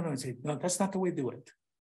 I say, no, that's not the way to do it.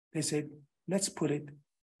 They said, let's put it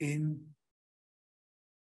in,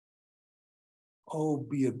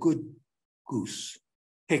 be a good goose.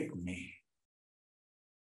 Pick me.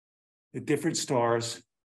 The different stars,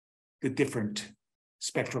 the different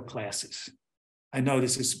spectral classes. I know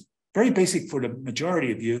this is very basic for the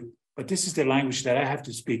majority of you, but this is the language that I have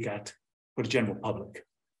to speak at for the general public.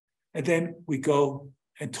 And then we go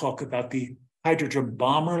and talk about the hydrogen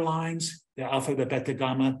bomber lines, the alpha, the beta,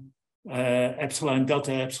 gamma, epsilon,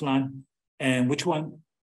 delta, epsilon, and which one,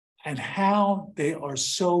 and how they are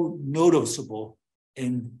so noticeable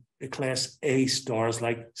in the class A stars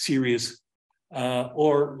like Sirius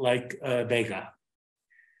or like Vega.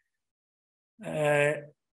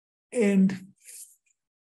 And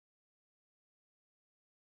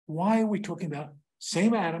why are we talking about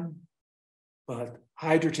same atom, but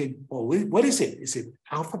hydrogen? Well, what is it? Is it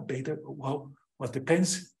alpha, beta? Well, it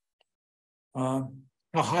depends how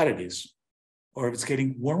hot it is, or if it's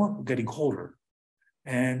getting warmer or getting colder.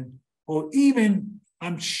 And well, even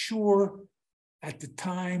I'm sure at the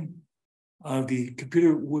time of the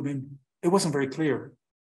computer women, it wasn't very clear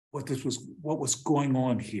what was going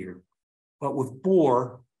on here. But with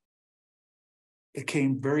Bohr, it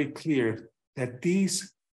came very clear that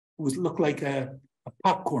these looked like a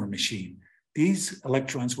popcorn machine. These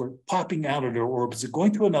electrons were popping out of their orbits,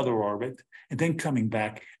 going to another orbit, and then coming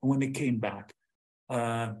back. And when they came back,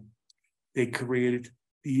 they created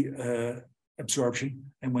the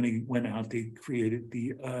absorption. And when they went out, they created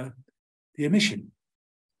the emission.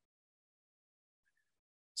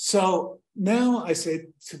 So now I said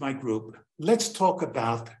to my group, let's talk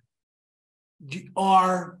about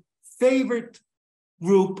our favorite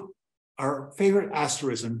group, our favorite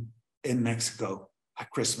asterism in Mexico at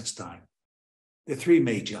Christmas time. The three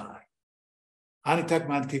magi, Anitak,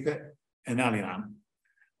 Mantika, and Alnilam.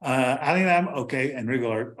 Alnilam, okay, and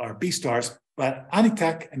Rigel are B stars, but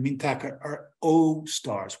Anitak and Mintaka are O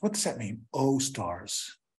stars. What does that mean, O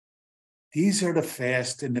stars? These are the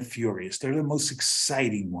fast and the furious. They're the most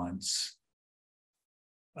exciting ones.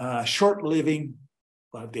 Short-living,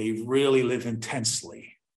 but they really live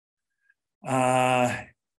intensely. Creating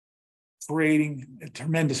a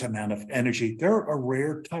tremendous amount of energy. They're a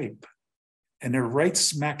rare type. And they're right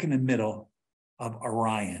smack in the middle of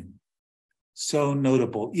Orion. So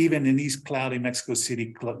notable, even in these cloudy Mexico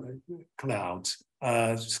City clouds,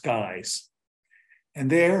 skies. And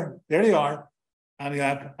there they are,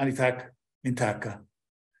 Anitak, Mintaka.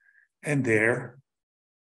 And there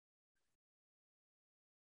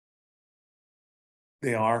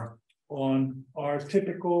they are on our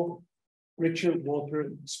typical Richard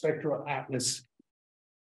Walter Spectral Atlas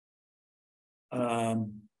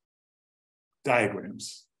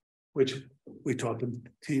diagrams, which we taught them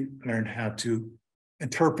to learn how to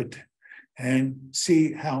interpret and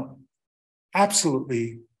see how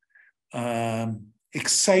absolutely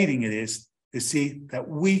exciting it is to see that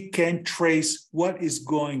we can trace what is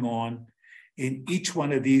going on in each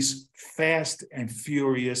one of these fast and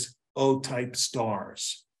furious O-type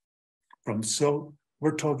stars.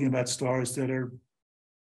 We're talking about stars that are,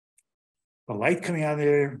 the light coming out of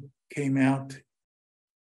there came out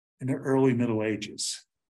in the early Middle Ages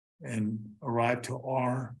and arrived to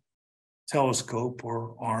our telescope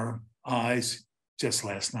or our eyes just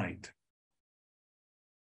last night.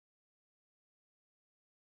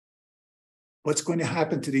 What's going to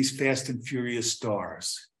happen to these fast and furious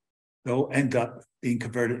stars? They'll end up being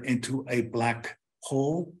converted into a black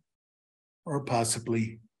hole or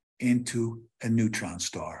possibly into a neutron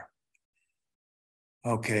star.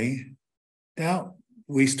 Okay, now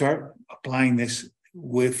we start applying this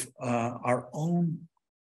with our own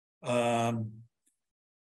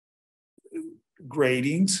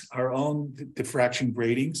gratings, our own diffraction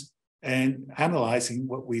gratings, and analyzing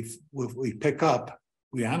what we pick up.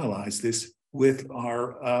 We analyze this with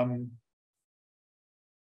our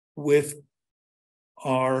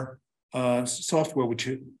software, which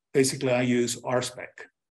basically I use RSpec.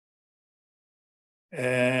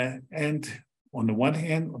 And on the one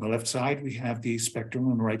hand, on the left side, we have the spectrum.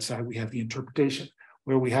 On the right side, we have the interpretation,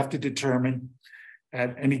 where we have to determine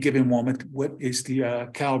at any given moment what is the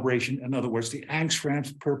calibration. In other words, the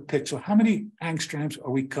angstroms per pixel. How many angstroms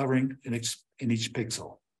are we covering in each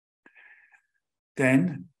pixel?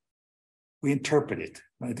 Then we interpret it.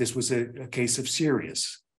 This was a case of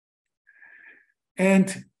Sirius.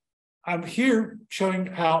 And I'm here showing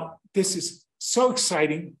how this is so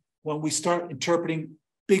exciting when we start interpreting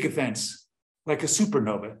big events like a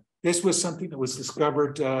supernova. This was something that was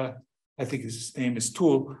discovered, I think his name is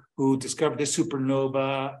Toole, who discovered this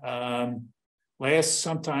supernova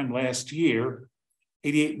sometime last year,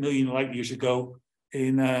 88 million light years ago,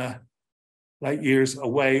 in light years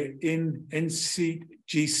away in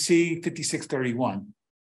NCGC 5631.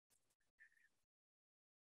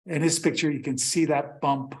 In this picture, you can see that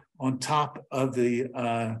bump on top of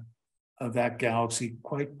that galaxy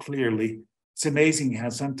quite clearly. It's amazing how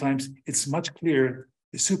sometimes it's much clearer,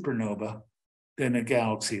 the supernova, than a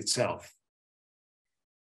galaxy itself.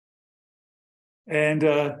 And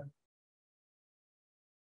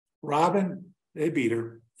Robin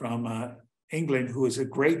Abeter from England, who is a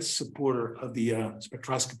great supporter of the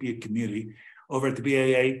spectroscopy community over at the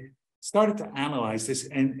BAA, started to analyze this,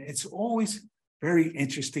 and it's always very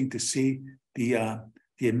interesting to see the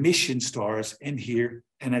emission stars in here,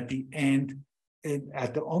 and at the end, and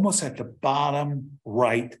almost at the bottom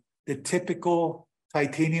right, the typical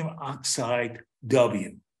titanium oxide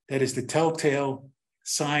W. That is the telltale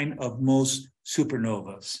sign of most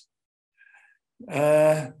supernovas.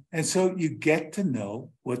 And so you get to know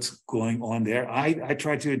what's going on there. I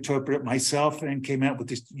tried to interpret it myself and came out with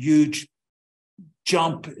this huge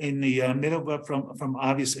jump in the middle from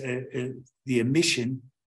obvious the emission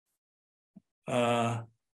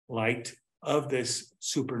light of this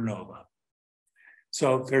supernova.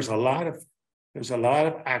 So there's a lot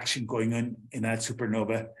of action going on in that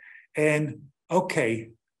supernova. And okay,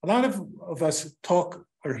 a lot of us talk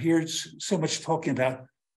or hear so much talking about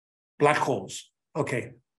black holes.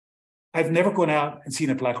 Okay, I've never gone out and seen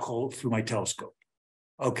a black hole through my telescope.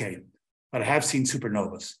 Okay, but I have seen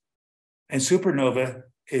supernovas. And supernova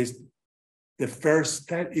is the first,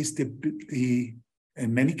 that is the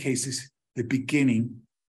in many cases, the beginning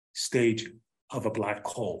stage of a black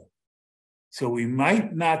hole. So we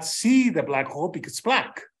might not see the black hole because it's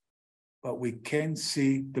black, but we can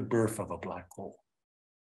see the birth of a black hole.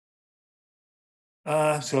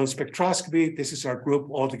 So spectroscopy, this is our group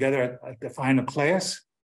all together at the final class.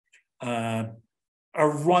 A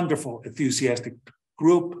wonderful, enthusiastic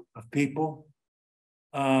group of people.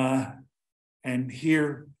 And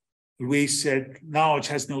here, Luis said, knowledge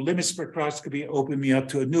has no limits. Spectroscopy opened me up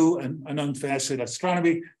to a new and unknown facet of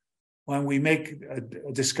astronomy. When we make a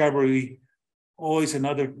discovery, always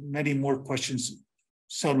many more questions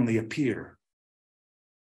suddenly appear.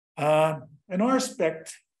 In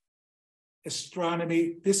RSpec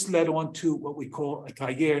astronomy, this led on to what we call a taller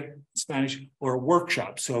in Spanish, or a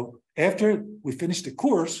workshop. So after we finished the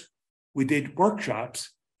course, we did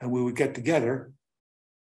workshops and we would get together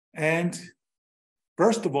and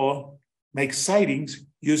first of all, make sightings,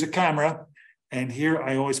 use a camera. And here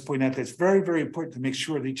I always point out that it's very, very important to make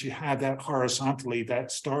sure that you have that horizontally,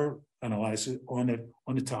 that star analyzer on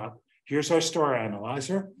the top. Here's our star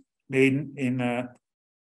analyzer made in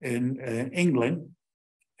England.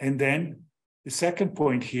 And then the second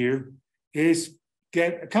point here is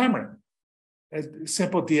get a camera, a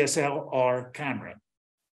simple DSLR camera.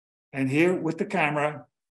 And here with the camera,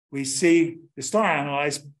 we see the star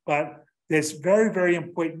analyzed, but this very, very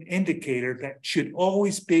important indicator that should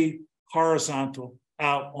always be horizontal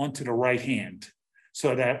out onto the right hand,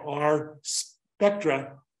 so that our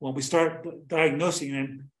spectra, when we start diagnosing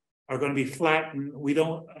them, are going to be flat, and we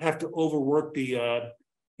don't have to overwork the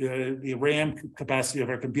RAM capacity of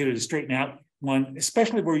our computer to straighten out one,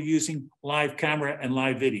 especially if we're using live camera and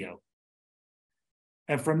live video.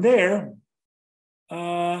 And from there,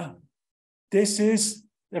 this is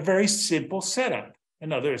a very simple setup.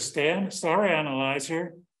 Another star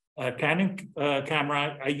analyzer, Canon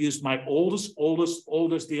camera. I used my oldest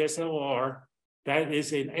DSLR. That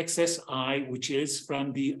is an XSI, which is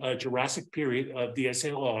from the Jurassic period of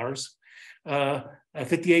DSLRs. A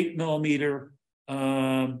 58 millimeter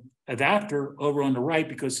adapter over on the right,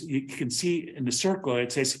 because you can see in the circle,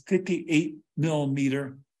 it says 58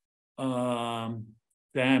 millimeter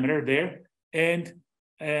diameter there. And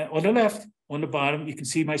on the left, on the bottom, you can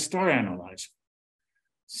see my star analyzer.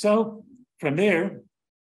 So from there,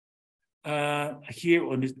 here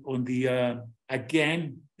on the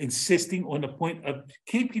again, insisting on the point of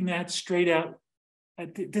keeping that straight out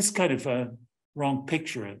this kind of a wrong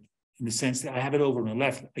picture in the sense that I have it over on the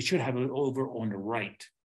left. I should have it over on the right.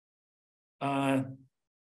 But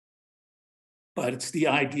it's the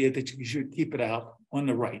idea that you should keep it out on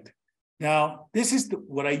the right. Now, this is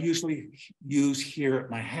what I usually use here at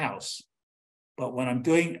my house. But when I'm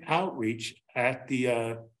doing outreach at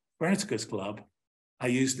the Astronomical Club, I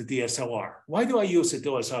use the DSLR. Why do I use the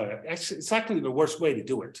DSLR? It's actually the worst way to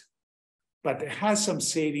do it. But it has some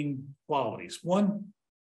saving qualities. One,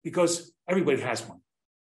 because everybody has one.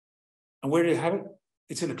 And where do they have it?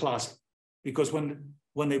 It's in the closet. Because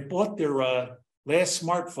when they bought their last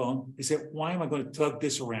smartphone, they said, why am I going to tug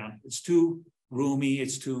this around? It's too roomy,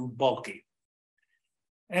 it's too bulky.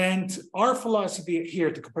 And our philosophy here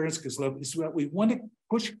at the Copernicus Club is that we want to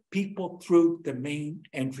push people through the main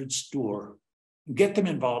entrance door and get them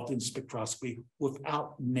involved in spectroscopy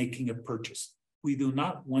without making a purchase. We do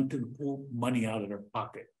not want them to pull money out of their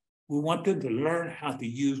pocket. We want them to learn how to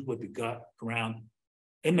use what they got around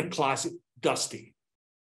in the closet, dusty.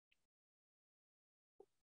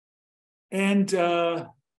 And I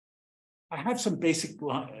have some basic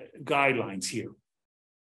guidelines here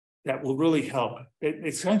that will really help.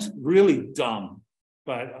 It sounds really dumb,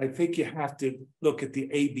 but I think you have to look at the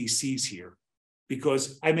ABCs here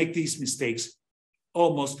because I make these mistakes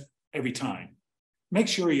almost every time. Make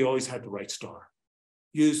sure you always have the right star.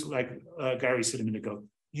 Use, like Gary said a minute ago,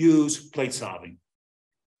 use plate solving.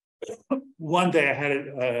 One day I had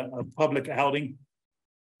a public outing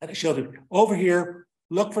and I showed it over here.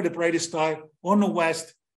 Look for the brightest star on the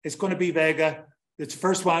west. It's going to be Vega. It's the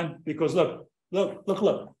first one because look.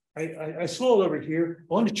 I saw it over here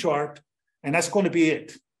on the chart, and that's going to be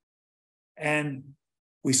it. And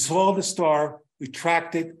we saw the star, we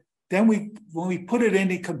tracked it. Then when we put it in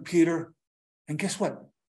the computer, and guess what?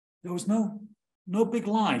 There was no big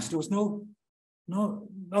lines. There was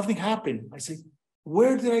nothing happened. I said,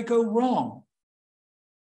 where did I go wrong?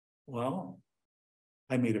 Well,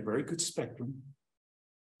 I made a very good spectrum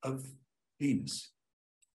of Venus.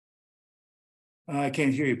 I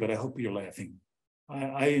can't hear you, but I hope you're laughing.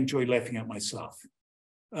 I enjoy laughing at myself.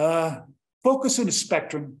 Focus on the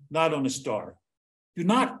spectrum, not on the star. Do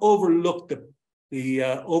not overlook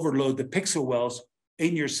overload the pixel wells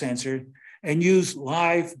in your sensor and use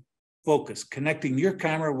live focus, connecting your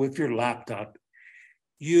camera with your laptop,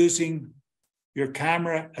 using your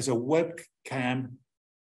camera as a webcam,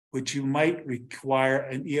 which you might require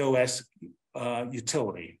an EOS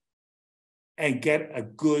utility, and get a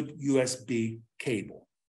good USB cable.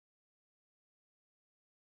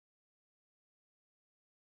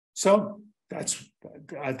 So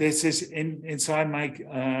this is inside my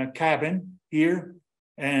cabin here,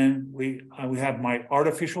 and we have my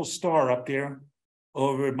artificial star up there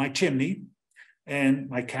over my chimney, and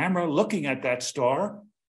my camera looking at that star,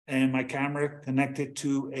 and my camera connected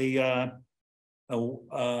to a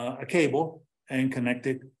cable and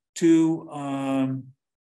connected to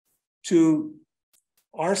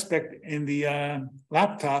RSpec in the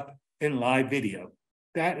laptop in live video.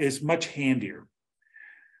 That is much handier.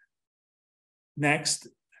 Next,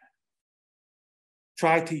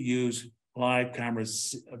 try to use live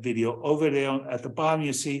cameras video. Over there at the bottom,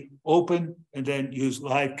 you see open and then use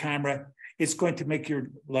live camera. It's going to make your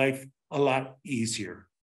life a lot easier.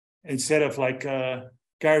 Instead of like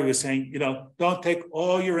Gary was saying, don't take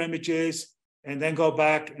all your images and then go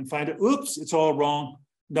back and find it, oops, it's all wrong.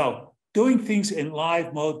 No, doing things in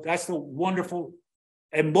live mode, that's the wonderful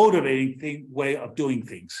and motivating way of doing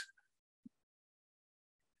things.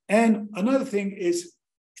 And another thing is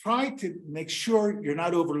try to make sure you're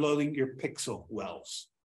not overloading your pixel wells.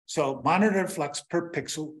 So monitor the flux per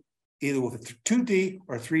pixel, either with a 2D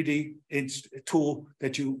or 3D tool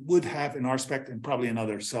that you would have in RSpec and probably in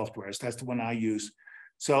other softwares. That's the one I use.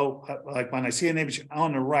 So like when I see an image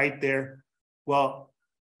on the right there, well,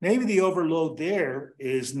 maybe the overload there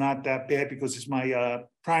is not that bad because it's my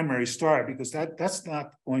primary star, because that's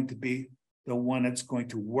not going to be the one that's going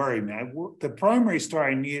to worry me. The primary star,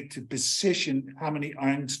 I need to position how many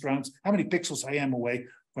angstroms, how many pixels I am away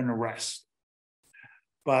from the rest.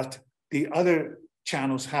 But the other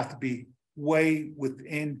channels have to be way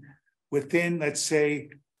within let's say,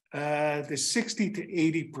 the 60 to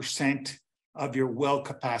 80% of your well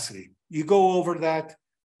capacity. You go over that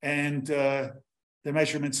and the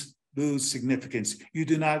measurements lose significance. You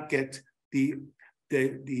do not get the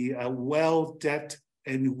well depth,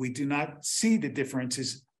 and we do not see the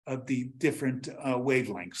differences of the different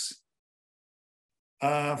wavelengths.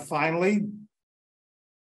 Finally,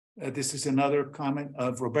 this is another comment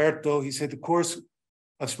of Roberto. He said, the course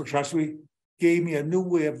of spectroscopy gave me a new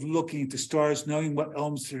way of looking into stars, knowing what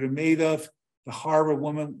elements they're made of, the Harvard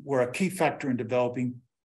women were a key factor in developing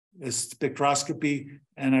this spectroscopy,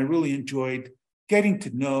 and I really enjoyed getting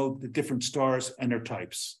to know the different stars and their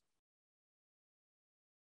types.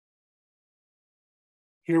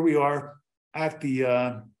 Here we are at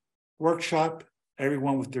the workshop,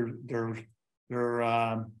 everyone with their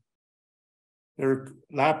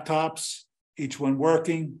laptops, each one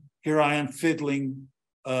working. Here I am fiddling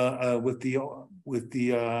with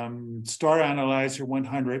the Star Analyzer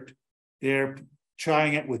 100. They're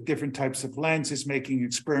trying it with different types of lenses, making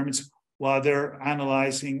experiments while they're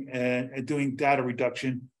analyzing and doing data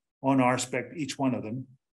reduction on RSpec, each one of them.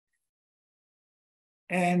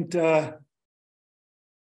 And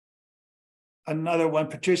another one,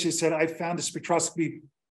 Patricia said, I found the spectroscopy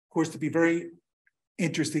course to be very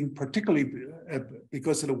interesting, particularly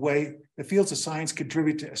because of the way the fields of science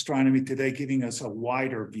contribute to astronomy today, giving us a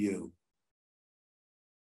wider view.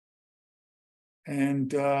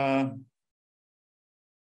 And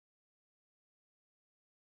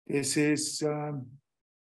this is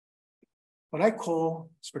what I call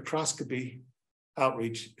spectroscopy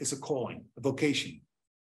outreach is a calling, a vocation.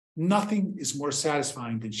 Nothing is more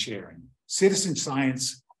satisfying than sharing. Citizen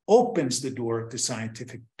science opens the door to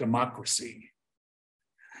scientific democracy.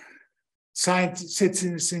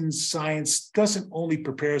 Citizen science doesn't only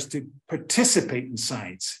prepare us to participate in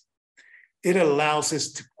science, it allows us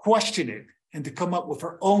to question it and to come up with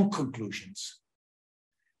our own conclusions.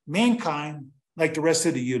 Mankind, like the rest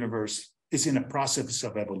of the universe, is in a process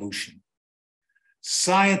of evolution.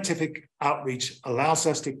 Scientific outreach allows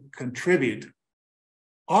us to contribute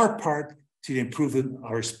our part to the improvement of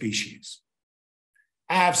our species.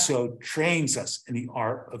 AAVSO trains us in the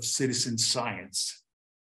art of citizen science.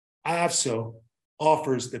 AAVSO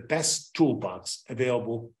offers the best toolbox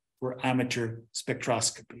available for amateur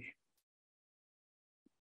spectroscopy.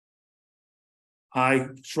 I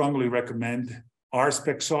strongly recommend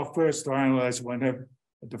RSpec software, Star Analyzer 100,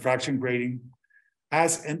 Diffraction Grating,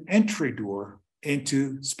 as an entry door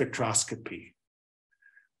into spectroscopy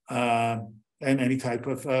and any type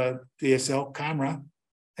of DSL camera.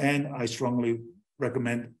 And I strongly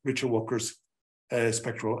recommend Richard Walker's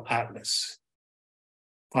Spectral Atlas.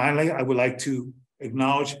 Finally, I would like to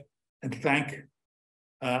acknowledge and thank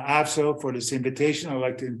AAVSO for this invitation. I would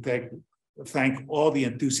like to thank all the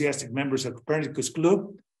enthusiastic members of Copernicus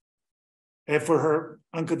Club and for her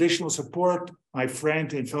unconditional support, my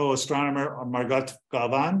friend and fellow astronomer, Margot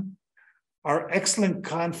Galvan, our excellent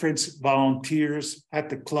conference volunteers at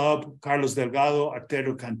the club, Carlos Delgado,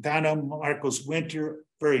 Arturo Cantano, Marcos Winter,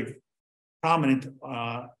 very prominent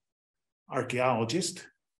archaeologist,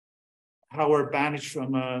 Howard Banich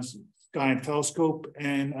from Sky and Telescope,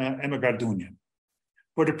 and Emma Garduña.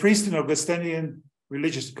 For the priest and Augustinian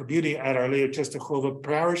religious community at Our Lady of Czestochowa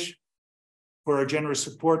Parish, for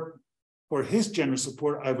his generous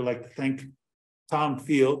support, I would like to thank Tom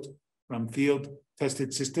Field from Field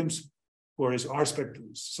Tested Systems for his RSpec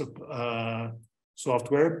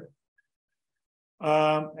software,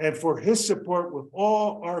 and for his support with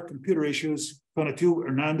all our computer issues, Tonatiuh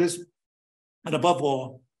Hernandez, and above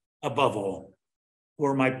all,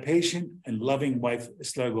 for my patient and loving wife,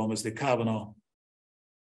 Estela Gomez de Kavanagh.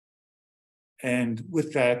 And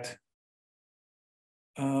with that,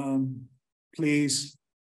 please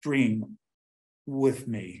dream with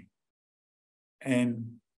me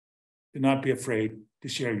and do not be afraid to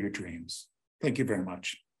share your dreams. Thank you very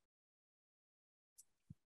much.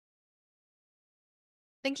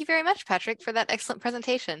 Thank you very much, Patrick, for that excellent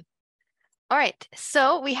presentation. All right,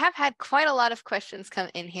 so we have had quite a lot of questions come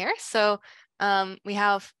in here. So we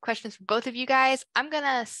have questions for both of you guys. I'm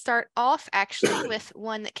gonna start off actually with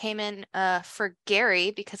one that came in for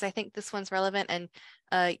Gary, because I think this one's relevant, and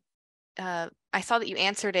I saw that you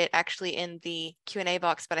answered it actually in the Q&A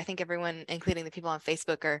box, but I think everyone, including the people on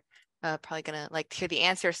Facebook, are probably gonna like to hear the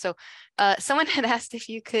answer. So someone had asked if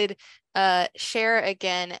you could share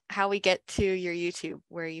again how we get to your YouTube,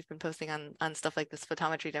 where you've been posting on stuff like this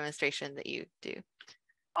photometry demonstration that you do.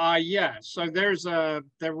 Yeah, so there was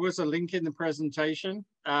a link in the presentation.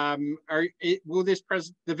 The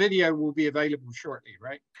video will be available shortly,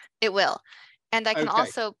 right? It will. And I can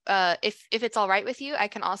also, if it's all right with you, I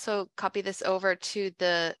can also copy this over to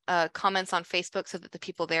the comments on Facebook so that the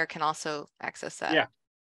people there can also access that.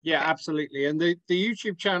 Yeah, okay. Absolutely. And the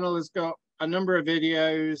YouTube channel has got a number of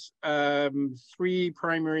videos, 3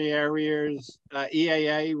 primary areas,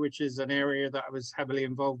 EAA, which is an area that I was heavily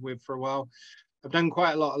involved with for a while. I've done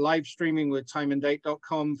quite a lot of live streaming with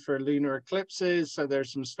timeanddate.com for lunar eclipses. So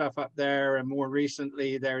there's some stuff up there. And more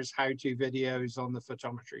recently, there's how-to videos on the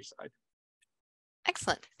photometry side.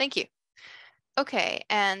 Excellent. Thank you. Okay.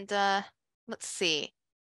 And let's see.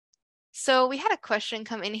 So we had a question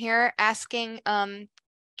come in here asking,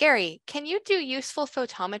 Gary, can you do useful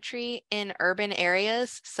photometry in urban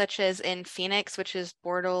areas, such as in Phoenix, which is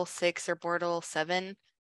Bortle 6 or Bortle 7?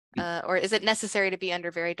 Or is it necessary to be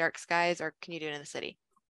under very dark skies, or can you do it in the city?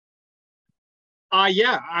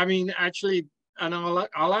 Yeah, I mean, actually, and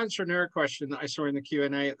I'll answer another question that I saw in the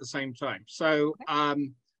Q&A at the same time. So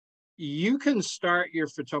you can start your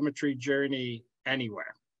photometry journey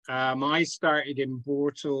anywhere. I started in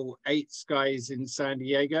Bortle 8 skies in San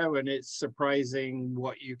Diego, and it's surprising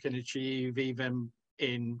what you can achieve even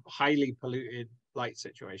in highly polluted light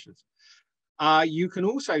situations. You can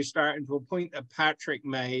also start into a point that Patrick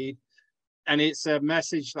made, and it's a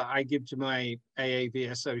message that I give to my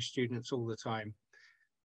AAVSO students all the time.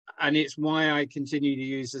 And it's why I continue to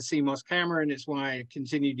use the CMOS camera, and it's why I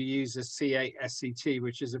continue to use the C8 SCT,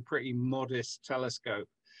 which is a pretty modest telescope.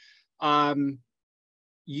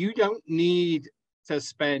 You don't need to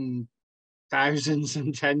spend thousands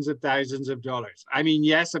and tens of thousands of dollars. I mean,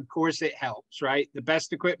 yes, of course it helps, right? The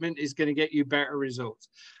best equipment is going to get you better results,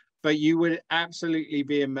 but you would absolutely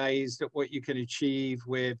be amazed at what you can achieve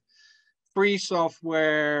with free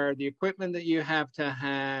software, the equipment that you have to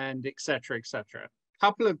hand, et cetera, et cetera.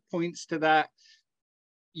 Couple of points to that.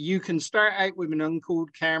 You can start out with an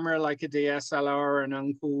uncooled camera like a DSLR, an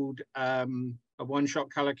uncooled, a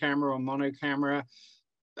one-shot color camera or mono camera.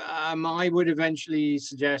 I would eventually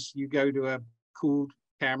suggest you go to a cooled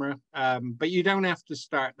camera, but you don't have to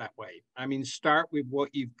start that way. I mean, start with what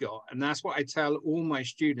you've got. And that's what I tell all my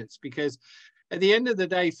students, because at the end of the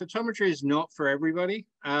day, photometry is not for everybody.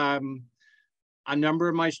 A number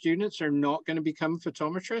of my students are not going to become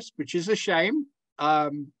photometrists, which is a shame.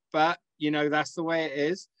 But you know, that's the way it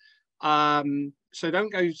is. So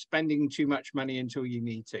don't go spending too much money until you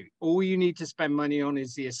need to. All you need to spend money on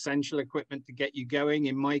is the essential equipment to get you going.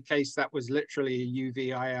 In my case, that was literally a UV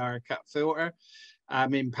IR cut filter.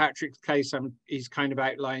 In Patrick's case, he's kind of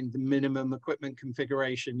outlined the minimum equipment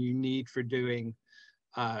configuration you need for doing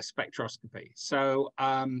spectroscopy. So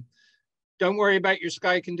don't worry about your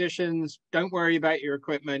sky conditions. Don't worry about your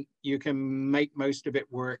equipment. You can make most of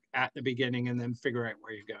it work at the beginning and then figure out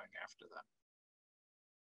where you're going after that.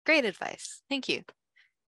 Great advice. Thank you.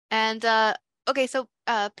 And okay, so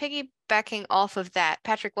piggybacking off of that,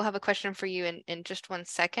 Patrick, we'll have a question for you in just 1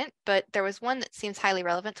 second, but there was one that seems highly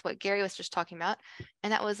relevant to what Gary was just talking about.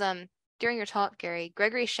 And that was during your talk, Gary,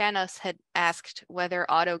 Gregory Shanos had asked whether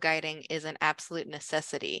auto guiding is an absolute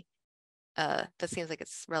necessity. That seems like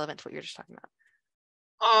it's relevant to what you're just talking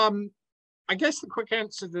about. I guess the quick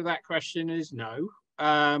answer to that question is no.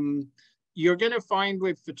 You're going to find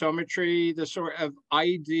with photometry, the sort of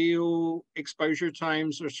ideal exposure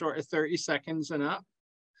times are sort of 30 seconds and up.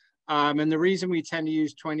 And the reason we tend to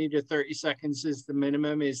use 20 to 30 seconds as the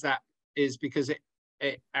minimum is because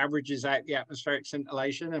it averages out the atmospheric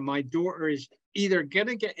scintillation. And my daughter is either going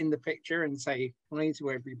to get in the picture and say hi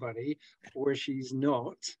to everybody, or she's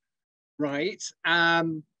not, right?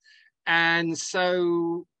 And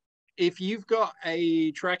so if you've got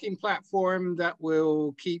a tracking platform that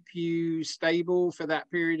will keep you stable for that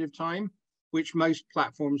period of time, which most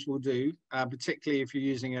platforms will do, particularly if you're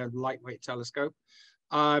using a lightweight telescope,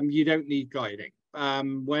 you don't need guiding.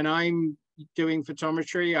 When I'm doing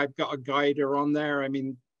photometry, I've got a guider on there. I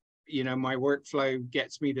mean, you know, my workflow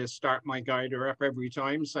gets me to start my guider up every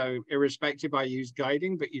time. So irrespective, I use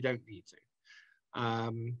guiding, but you don't need to.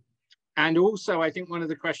 And also, I think one of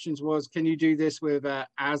the questions was, can you do this with an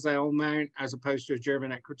Azel mount as opposed to a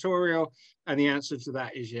German equatorial? And the answer to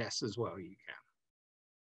that is yes, as well, you can.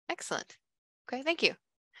 Excellent. Okay, thank you.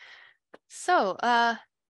 So,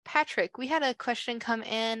 Patrick, we had a question come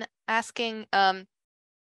in asking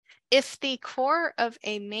if the core of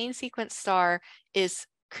a main sequence star is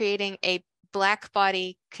creating a black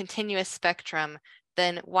body continuous spectrum,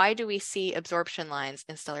 then why do we see absorption lines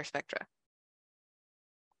in stellar spectra?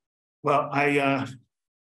 Well, I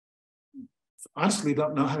honestly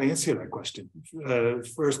don't know how to answer that question,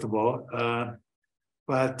 first of all.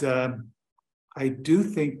 But I do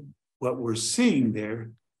think what we're seeing there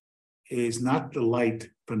is not the light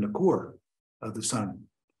from the core of the sun.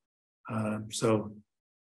 So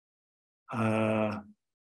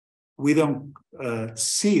we don't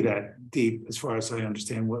see that deep, as far as I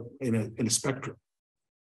understand, what in a spectrum.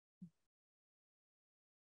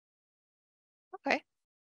 Okay,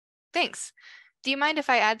 thanks. Do you mind if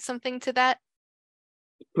I add something to that?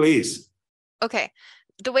 Please. Okay.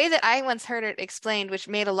 The way that I once heard it explained, which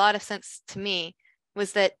made a lot of sense to me,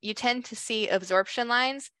 was that you tend to see absorption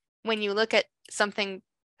lines when you look at something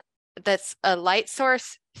that's a light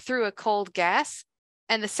source through a cold gas,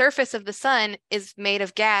 and the surface of the sun is made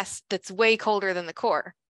of gas that's way colder than the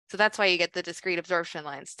core. So that's why you get the discrete absorption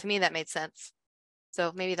lines. To me, that made sense.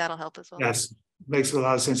 So maybe that'll help as well. Yes, makes a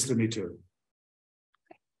lot of sense to me too.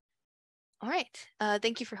 All right.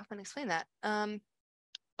 Thank you for helping explain that.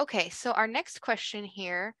 Okay, so our next question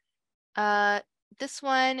here, this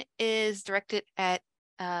one is directed at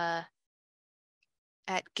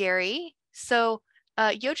Gary. So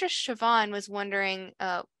Yogesh Chavan was wondering,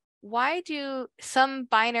 why do some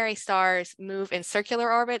binary stars move in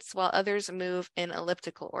circular orbits while others move in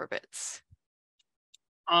elliptical orbits?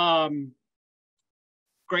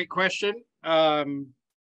 Great question.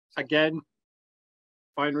 Again,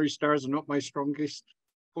 binary stars are not my strongest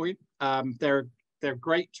point. They're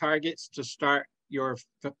great targets to start your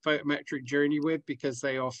photometric journey with because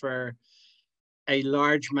they offer a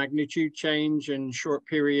large magnitude change and short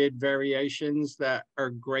period variations that are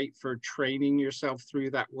great for training yourself through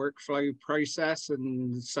that workflow process.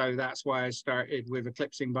 And so that's why I started with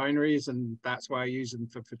eclipsing binaries, and that's why I use them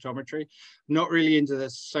for photometry. Not really into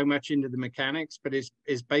this so much into the mechanics, but it's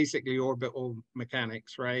basically orbital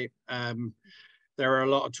mechanics, right? There are a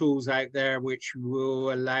lot of tools out there which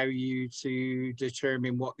will allow you to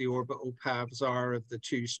determine what the orbital paths are of the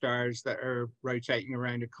two stars that are rotating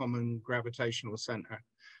around a common gravitational center.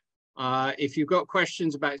 If you've got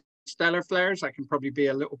questions about stellar flares, I can probably be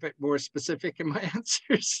a little bit more specific in my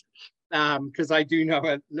answers because I do know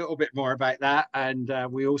a little bit more about that. And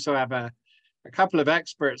we also have a couple of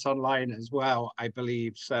experts online as well, I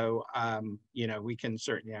believe. So, you know, we can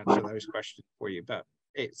certainly answer those questions for you, but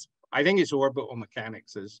I think it's orbital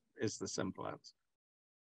mechanics is the simple answer.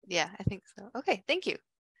 Yeah, I think so. Okay, thank you.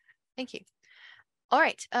 Thank you. All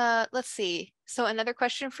right, let's see. So another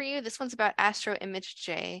question for you. This one's about Astro Image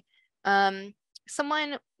J.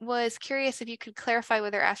 Someone was curious if you could clarify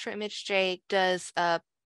whether Astro Image J does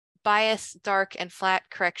bias, dark, and flat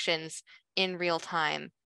corrections in real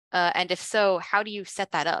time. And if so, how do you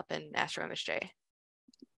set that up in Astro Image J?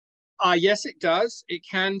 Yes, it does. It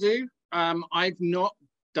can do. I've not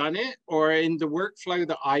done it, or in the workflow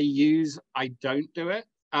that I use, I don't do it.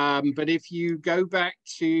 But if you go back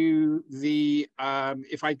to the,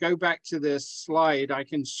 if I go back to this slide, I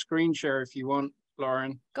can screen share if you want,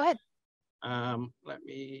 Lauren. Go ahead. Let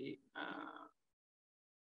me,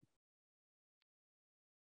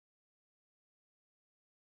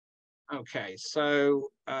 okay, so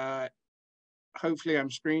hopefully I'm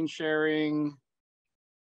screen sharing.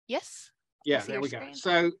 Yes. Yeah, there we go.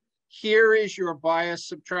 So here is your bias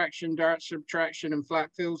subtraction, dark subtraction, and flat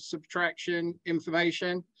field subtraction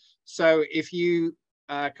information. So if you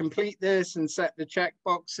complete this and set the check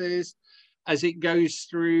boxes, as it goes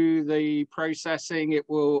through the processing, it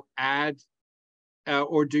will add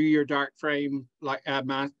or do your dark frame, like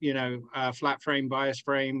flat frame, bias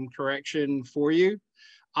frame correction for you.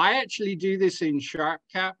 I actually do this in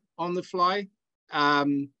SharpCap on the fly.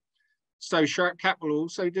 So SharpCap will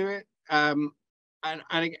also do it. And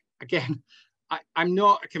again, I'm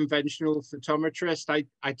not a conventional photometrist.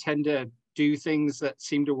 I tend to do things that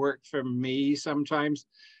seem to work for me sometimes.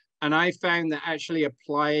 And I found that actually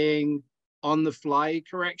applying on the fly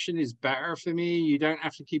correction is better for me. You don't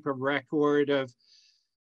have to keep a record of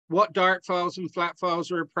what dark files and flat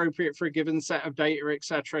files are appropriate for a given set of data, et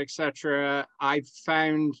cetera, et cetera. I've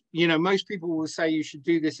found, you know, most people will say you should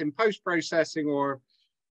do this in post-processing, or,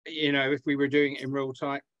 you know, if we were doing it in real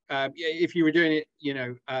time, if you were doing it, you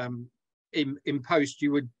know, in post,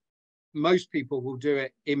 you would, most people will do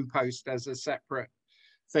it in post as a separate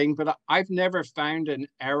thing, but I've never found an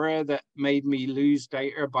error that made me lose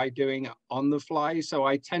data by doing it on the fly. So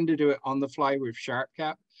I tend to do it on the fly with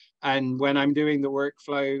SharpCap. And when I'm doing the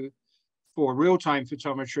workflow for real-time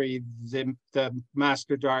photometry, the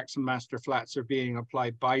master darks and master flats are being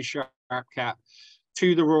applied by SharpCap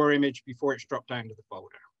to the raw image before it's dropped down to the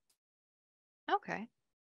folder. Okay,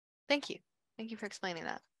 thank you. Thank you for explaining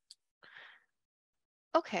that.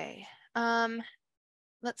 Okay,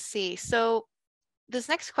 let's see. So this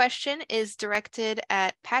next question is directed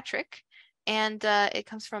at Patrick, and it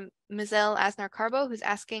comes from Mizelle Asnar-Carbo, who's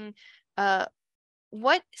asking,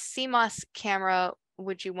 what CMOS camera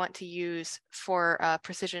would you want to use for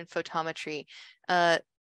precision photometry?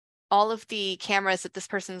 All of the cameras that this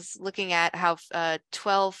person's looking at have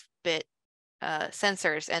 12-bit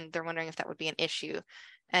sensors, and they're wondering if that would be an issue.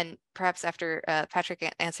 And perhaps after Patrick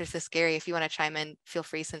answers this, Gary, if you want to chime in, feel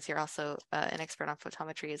free, since you're also an expert on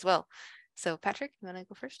photometry as well. So Patrick, you want to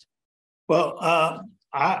go first? Well,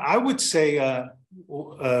 I would say,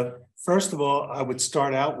 first of all, I would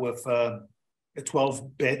start out with a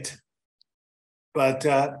 12-bit, but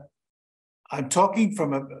I'm talking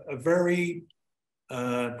from a very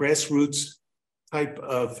grassroots type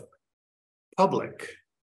of public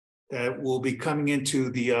that will be coming into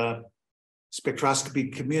the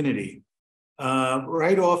spectroscopy community.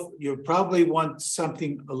 Right off, you probably want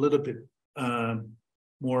something a little bit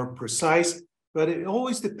more precise, but it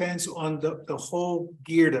always depends on the whole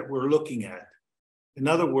gear that we're looking at. In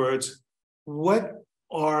other words, what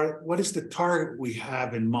is the target we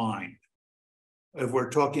have in mind? If we're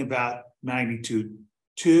talking about magnitude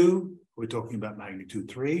 2, we're talking about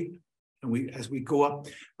magnitude 3, and as we go up,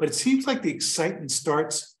 but it seems like the excitement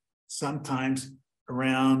starts sometimes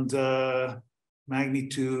around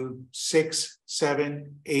magnitude 6,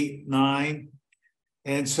 7, 8, 9.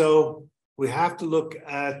 And so we have to look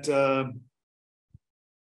at the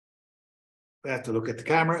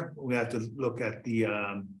camera. We have to look at the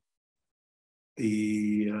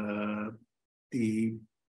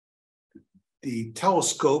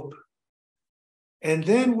telescope, and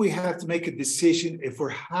then we have to make a decision if we're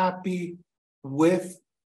happy with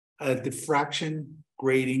a diffraction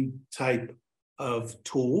grating type of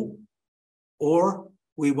tool, or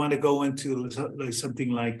we want to go into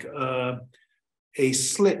something like a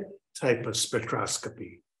slit type of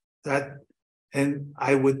spectroscopy. And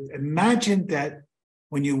I would imagine that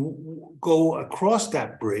when you go across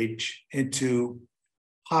that bridge into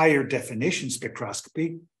higher definition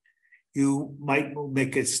spectroscopy, you might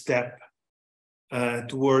make a step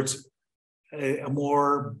towards a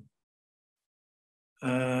more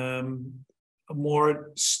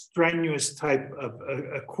strenuous type of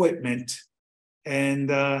equipment. And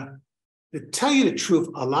to tell you the truth,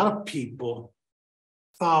 a lot of people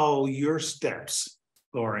follow your steps,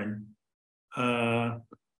 Lauren, on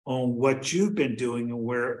what you've been doing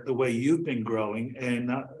and the way you've been growing.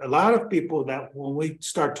 And a lot of people that when we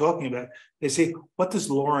start talking about it, they say, what does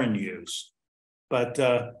Lauren use? But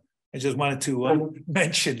I just wanted to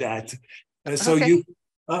mention that. So Okay. you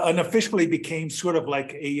unofficially became sort of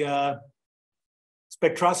like a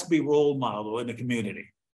spectroscopy role model in the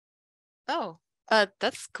community. Oh,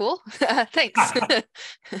 that's cool. Thanks.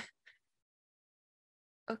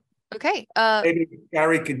 Okay. Maybe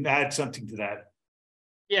Gary can add something to that.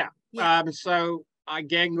 Yeah. So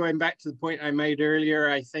again, going back to the point I made earlier,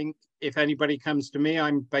 I think if anybody comes to me,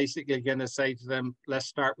 I'm basically going to say to them, let's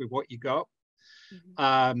start with what you got.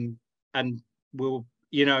 Mm-hmm. And we'll,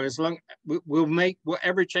 we'll make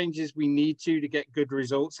whatever changes we need to get good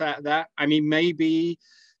results out of that. I mean, maybe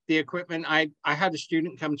the equipment, I had a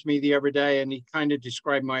student come to me the other day and he kind of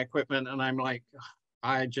described my equipment and I'm like,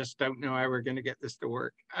 I just don't know how we're going to get this to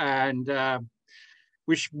work. And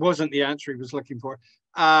which wasn't the answer he was looking for.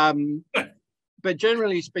 But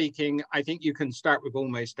generally speaking, I think you can start with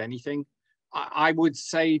almost anything. I would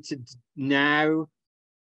say to now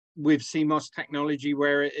with CMOS technology,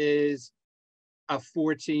 where it is a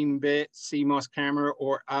 14-bit CMOS camera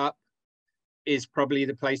or up is probably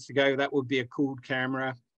the place to go. That would be a cooled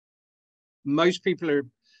camera. Most people are,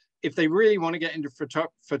 if they really want to get into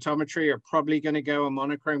photometry, are probably going to go a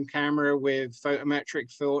monochrome camera with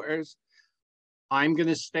photometric filters. I'm going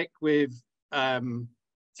to stick with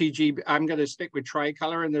I'm going to stick with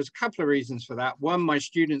tricolor, and there's a couple of reasons for that. One, my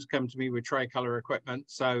students come to me with tricolor equipment,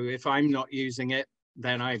 so if I'm not using it,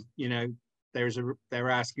 then they're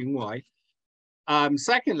asking why.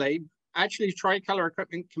 Secondly, actually tricolor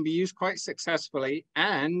equipment can be used quite successfully,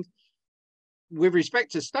 and with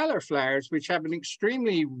respect to stellar flares, which have an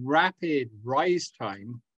extremely rapid rise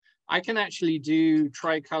time, I can actually do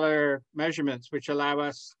tricolor measurements, which allow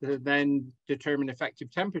us to then determine effective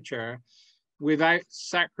temperature without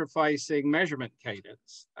sacrificing measurement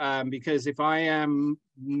cadence. Because if I am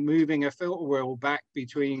moving a filter wheel back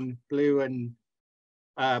between blue and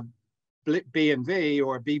B and V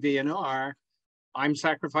or BB and R, I'm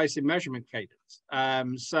sacrificing measurement cadence.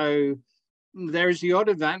 So there's the odd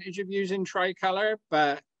advantage of using tricolor,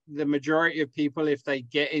 but the majority of people, if they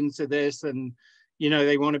get into this and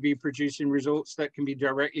they want to be producing results that can be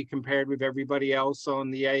directly compared with everybody else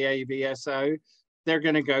on the AAVSO, they're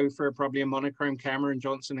going to go for probably a monochrome camera and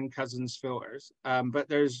Johnson & Cousins filters. But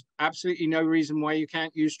there's absolutely no reason why you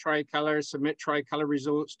can't use tricolor, submit tricolor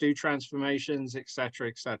results, do transformations, et cetera,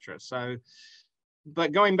 et cetera. So,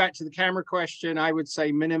 but going back to the camera question, I would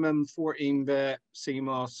say minimum 14-bit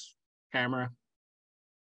CMOS camera.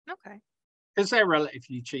 Okay. Because they're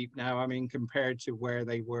relatively cheap now. I mean, compared to where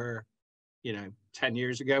they were, 10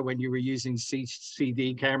 years ago when you were using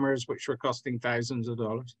CD cameras, which were costing thousands of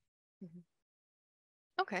dollars. Mm-hmm.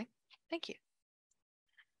 Okay, thank you.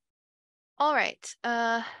 All right,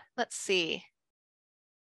 let's see.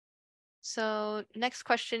 So next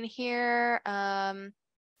question here.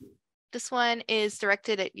 This one is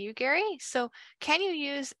directed at you, Gary. So can you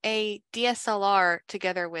use a DSLR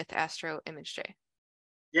together with Astro ImageJ?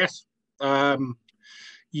 Yes.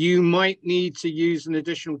 You might need to use an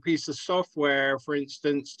additional piece of software, for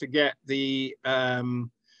instance, to get the,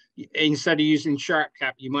 instead of using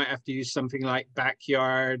SharpCap, you might have to use something like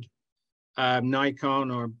Backyard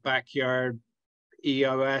Nikon or Backyard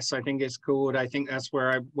EOS, I think it's called. I think that's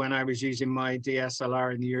where when I was using my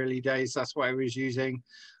DSLR in the early days, that's what I was using.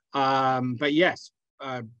 But yes,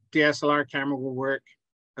 DSLR camera will work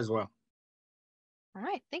as well. All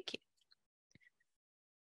right, thank you.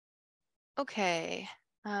 Okay.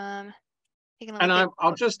 Taking a And look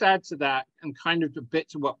I'll just add to that, and kind of a bit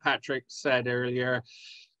to what Patrick said earlier.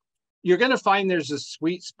 You're going to find there's a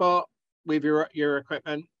sweet spot with your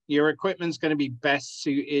equipment. Your equipment's going to be best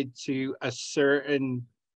suited to a certain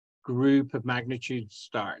group of magnitude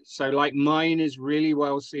stars. So like mine is really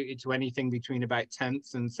well suited to anything between about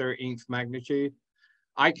 10th and 13th magnitude.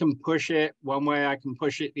 I can push it one way, I can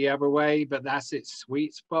push it the other way, but that's its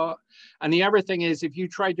sweet spot. And the other thing is, if you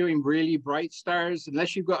try doing really bright stars,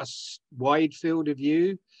 unless you've got a wide field of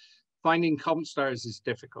view, finding comp stars is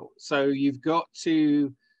difficult. So you've got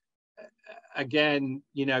to, again,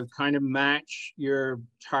 you know, kind of match your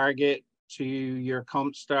target to your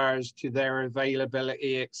comp stars, to their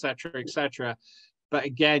availability, et cetera, But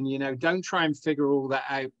again, you know, don't try and figure all that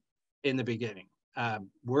out in the beginning.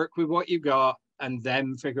 Work with what you got and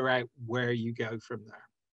then figure out where you go from there.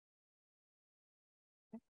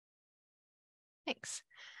 Thanks.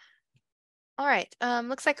 All right,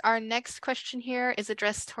 looks like our next question here is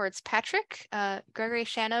addressed towards Patrick. Gregory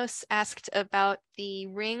Shanos asked about the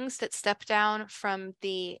rings that step down from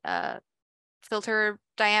the filter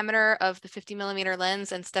diameter of the 50mm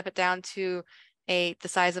lens and step it down to the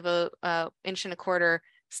size of a 1.25 inch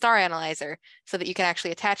star analyzer so that you can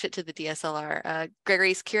actually attach it to the DSLR.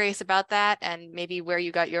 Gregory's curious about that and maybe where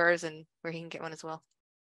you got yours and where he can get one as well.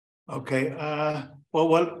 Okay. Well,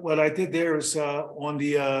 what I did there is on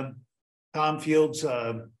the Tom Field's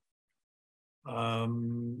website,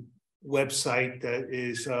 that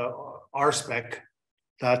is RSpec.com.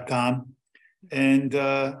 And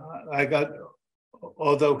I got,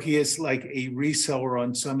 although he is like a reseller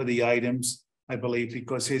on some of the items, I believe,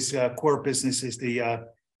 because his core business is the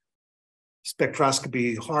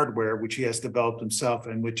spectroscopy hardware, which he has developed himself,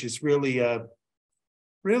 and which is really,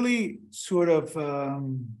 really sort of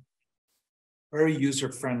very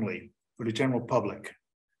user-friendly for the general public,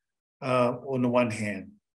 on the one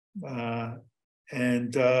hand.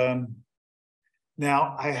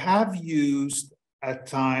 Now I have used at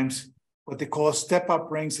times what they call step-up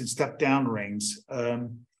rings and step-down rings,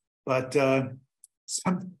 but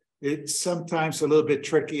it's sometimes a little bit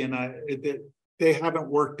tricky, and they haven't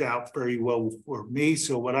worked out very well for me.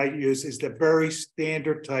 So what I use is the very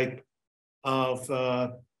standard type of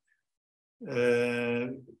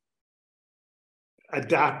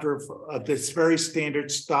adapter of this very standard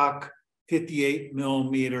stock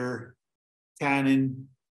 58mm Canon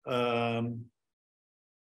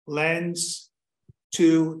lens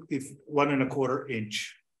to 1.25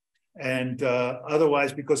 inch. And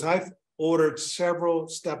otherwise, because I've ordered several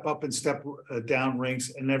step up and step down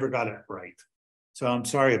rings and never got it right. So I'm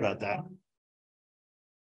sorry about that.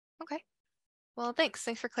 Okay. Well, thanks.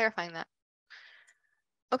 Thanks for clarifying that.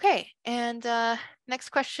 Okay, and next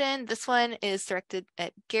question. This one is directed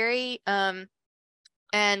at Gary. And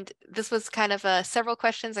this was kind of several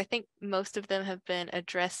questions. I think most of them have been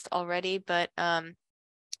addressed already, but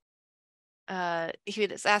he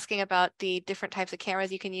was asking about the different types of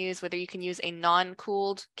cameras you can use, whether you can use a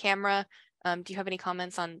non-cooled camera. Do you have any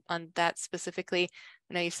comments on that specifically?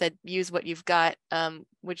 I know you said use what you've got.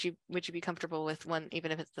 Would you be comfortable with one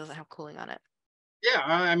even if it doesn't have cooling on it? Yeah,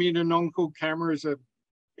 I mean, a non-cooled camera is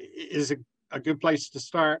a good place to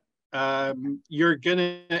start. You're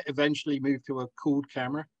gonna eventually move to a cooled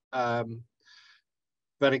camera,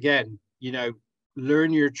 but again, you know,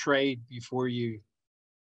 learn your trade before you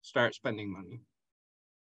start spending money.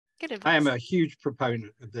 Good advice. I am a huge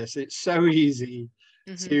proponent of this. It's so easy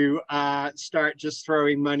to start just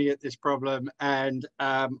throwing money at this problem, and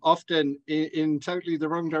often in totally the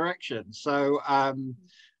wrong direction. So I'm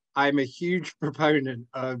a huge proponent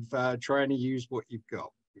of trying to use what you've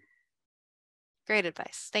got. Great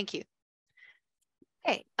advice. Thank you.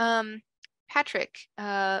 Okay, Patrick,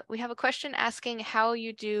 we have a question asking how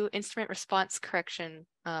you do instrument response correction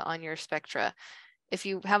on your spectra. If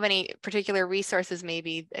you have any particular resources,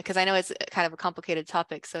 maybe, because I know it's kind of a complicated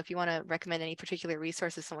topic. So if you want to recommend any particular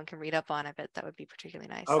resources someone can read up on, I bet that would be particularly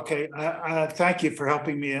nice. Okay, thank you for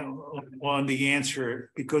helping me on the answer,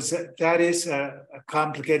 because that is a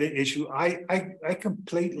complicated issue. I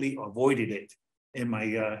completely avoided it in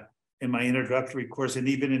my introductory course, and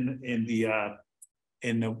even in the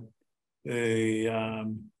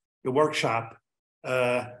workshop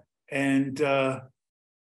Now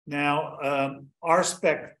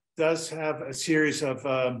RSpec does have a series of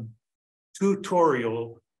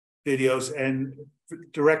tutorial videos and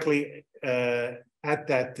directly aimed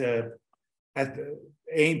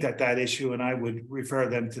at that issue, and I would refer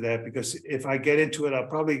them to that, because if I get into it, I'll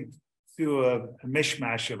probably do a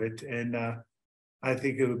mishmash of it, and I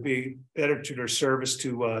think it would be better to their service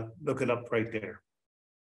to look it up right there.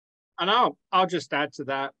 And I'll just add to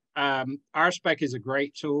that. RSpec is a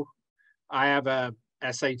great tool. I have a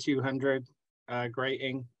SA200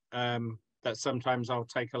 grating that sometimes I'll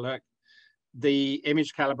take a look. The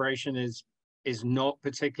image calibration is not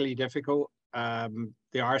particularly difficult. The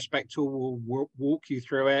RSpec tool will walk you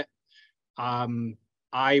through it. My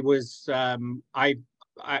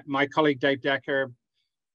colleague Dave Decker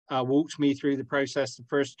walked me through the process the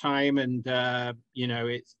first time, and you know,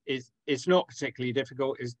 it's not particularly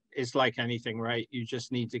difficult. It's like anything, right? You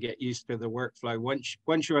just need to get used to the workflow.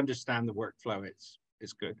 Once you understand the workflow,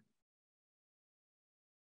 it's good.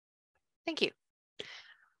 Thank you.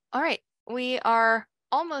 All right, we are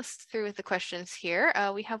almost through with the questions here.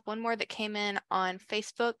 We have one more that came in on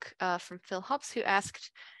Facebook from Phil Hobbs, who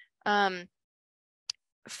asked,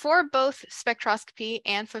 for both spectroscopy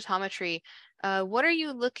and photometry, what are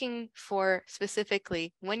you looking for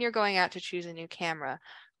specifically when you're going out to choose a new camera?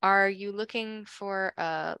 Are you looking for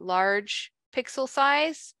a large pixel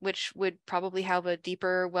size, which would probably have a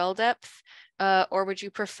deeper well depth, or would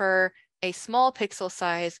you prefer a small pixel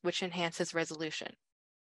size, which enhances resolution?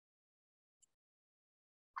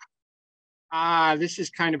 This is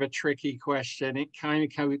kind of a tricky question. It kind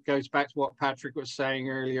of goes back to what Patrick was saying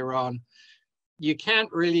earlier on. You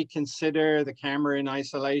can't really consider the camera in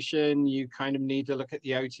isolation. You kind of need to look at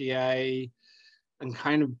the OTA and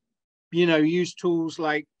kind of, you know, use tools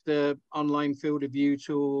like the online field of view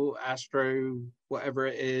tool, Astro, whatever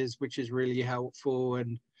it is, which is really helpful.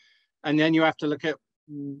 And then you have to look at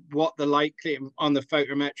what the light on the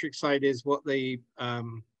photometric side is, what the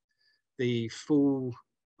full,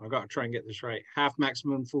 I've got to try and get this right, half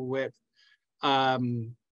maximum full width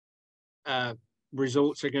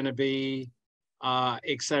results are going to be,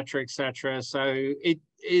 et cetera, et cetera. So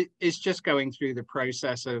it's just going through the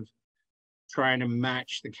process of trying to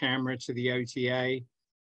match the camera to the OTA.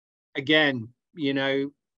 Again, you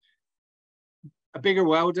know, a bigger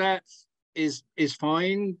well depth is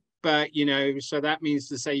fine, but, you know, so that means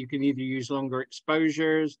to say you can either use longer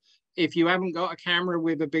exposures. If you haven't got a camera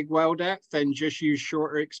with a big well depth, then just use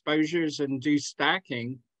shorter exposures and do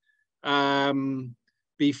stacking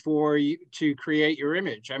before you to create your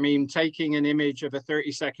image. I mean, taking an image of a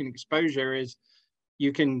 30-second exposure is,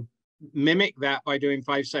 you can mimic that by doing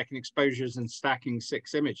 5-second exposures and stacking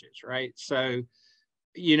 6 images, right? So,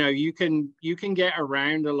 you know, you can get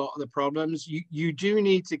around a lot of the problems. You do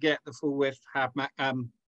need to get the full width half. I've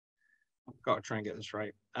got to try and get this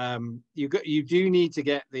right. You do need to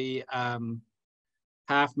get the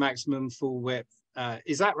half maximum full width.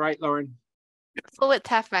 Is that right, Lauren? Full width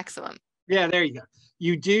half maximum. Yeah, there you go.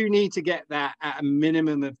 You do need to get that at a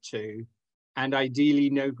minimum of 2, and ideally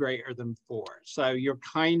no greater than 4. So you're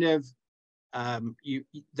kind of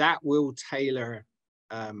that will tailor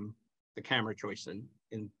the camera choice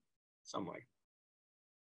in some way.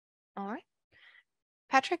 All right.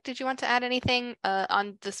 Patrick, did you want to add anything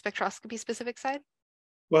on the spectroscopy specific side?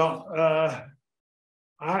 Well,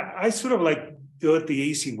 I sort of like do it the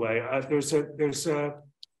easy way. There's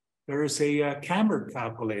a camera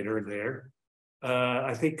calculator there.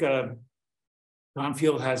 I think Tom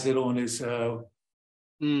Field has it on his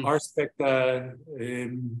RSpec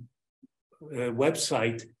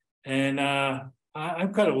website, and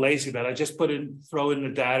I'm kind of lazy about it. I just throw in the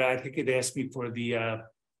data. I think it asked me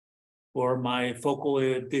for my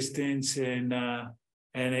focal distance, and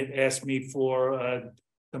it asked me for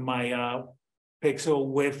my pixel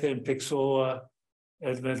width and pixel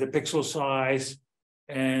the pixel size,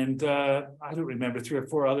 and I don't remember 3 or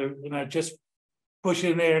 4 other. And I just push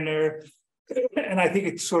it in there, and I think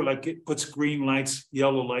it's sort of like it puts green lights,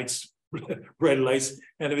 yellow lights, red lights,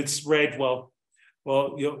 and if it's red, well,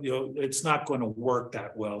 it's not going to work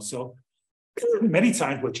that well. So many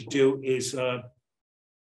times, what you do is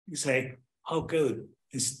you say, "Oh, good.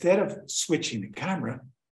 Instead of switching the camera,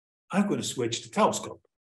 I'm going to switch the telescope,"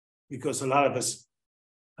 because a lot of us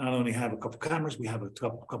not only have a couple cameras, we have a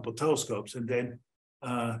couple telescopes, and then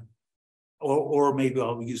or maybe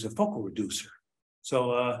I'll use a focal reducer.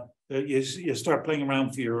 So you start playing around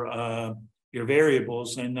with your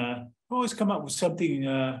variables, and always come up with something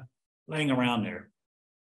laying around there.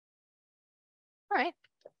 All right,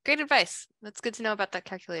 great advice. That's good to know about that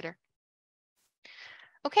calculator.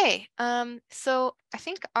 Okay, so I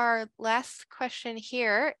think our last question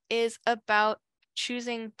here is about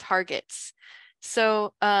choosing targets.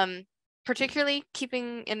 So particularly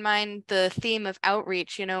keeping in mind the theme of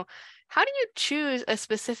outreach, how do you choose a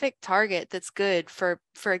specific target that's good for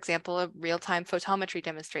example, a real-time photometry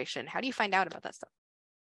demonstration? How do you find out about that stuff?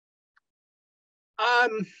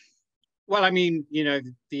 Well, I mean,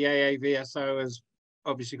 the AAVSO has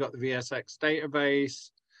obviously got the VSX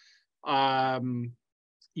database.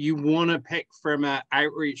 You want to pick from an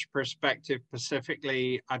outreach perspective,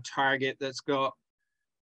 specifically a target that's going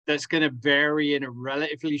to vary in a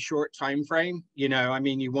relatively short time frame. I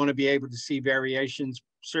mean, you want to be able to see variations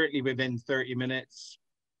certainly within 30 minutes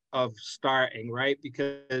of starting, right?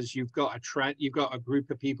 Because you've got a group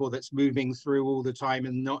of people that's moving through all the time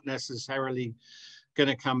and not necessarily going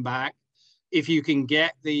to come back. If you can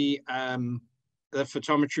get the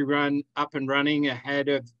photometry run up and running ahead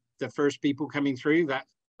of the first people coming through, that's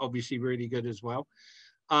obviously really good as well.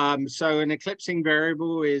 So an eclipsing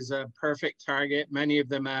variable is a perfect target. Many of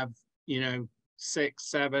them have, 6,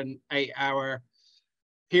 7, 8 hour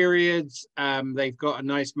periods. They've got a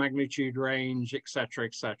nice magnitude range, et cetera,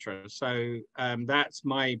 et cetera. So that's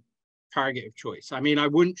my target of choice. I mean, I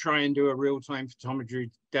wouldn't try and do a real-time photometry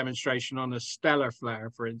demonstration on a stellar flare,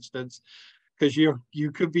 for instance, because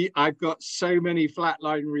I've got so many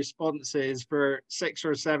flatline responses for 6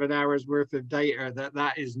 or 7 hours worth of data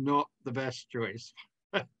that is not the best choice.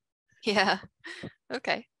 Yeah.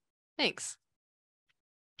 Okay. Thanks.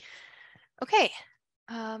 Okay.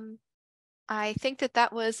 I think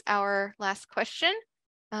that was our last question.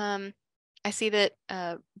 I see that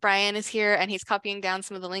Brian is here and he's copying down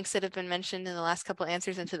some of the links that have been mentioned in the last couple of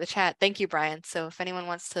answers into the chat. Thank you, Brian. So if anyone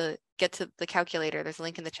wants to get to the calculator, there's a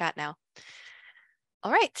link in the chat now.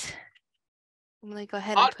 All right. I'm going to go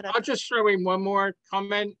ahead and put up. I'll just throw in one more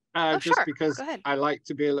comment, just sure. because I like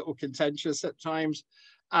to be a little contentious at times.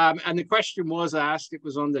 And the question was asked, it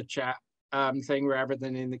was on the chat thing rather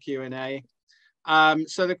than in the Q&A.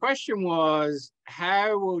 So the question was,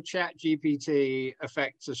 how will ChatGPT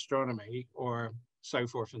affect astronomy, or so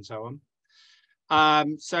forth and so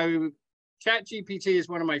on? So ChatGPT is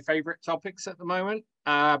one of my favorite topics at the moment.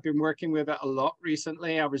 I've been working with it a lot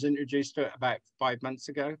recently. I was introduced to it about 5 months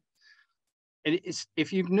ago.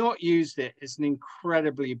 If you've not used it, it's an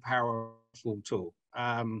incredibly powerful tool.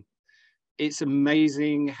 It's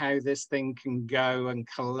amazing how this thing can go and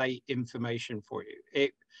collate information for you.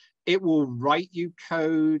 It will write you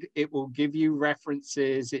code. It will give you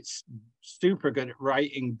references. It's super good at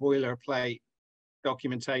writing boilerplate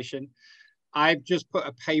documentation. I've just put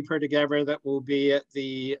a paper together that will be at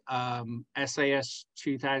the SAS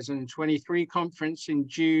 2023 conference in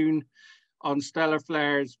June on stellar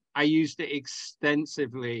flares. I used it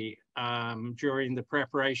extensively during the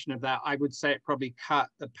preparation of that. I would say it probably cut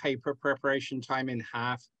the paper preparation time in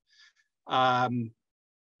half.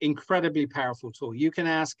 Incredibly powerful tool. You can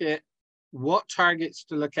ask it what targets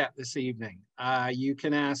to look at this evening. You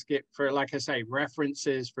can ask it for, like I say,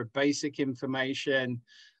 references, for basic information.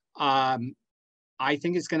 I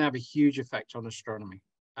think it's going to have a huge effect on astronomy.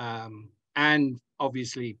 And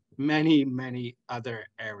obviously many, many other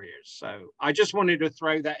areas. So I just wanted to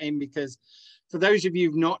throw that in, because for those of you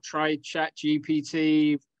who've not tried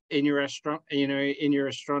ChatGPT in your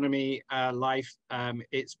astronomy life,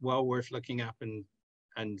 it's well worth looking up and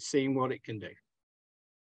seeing what it can do.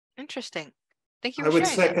 Interesting. Thank you. I would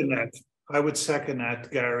second that. I would second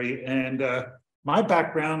that, Gary. And my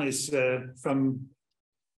background is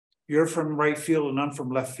you're from right field and I'm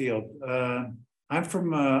from left field.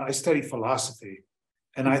 I study philosophy,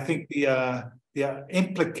 and I think the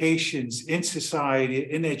implications in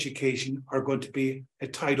society, in education, are going to be a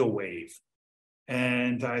tidal wave.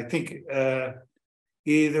 And I think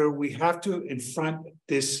either we have to confront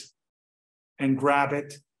this and grab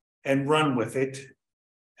it and run with it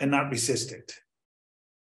and not resist it.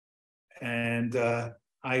 And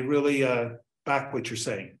I really back what you're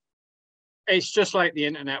saying. It's just like the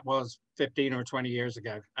internet was 15 or 20 years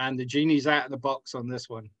ago, and the genie's out of the box on this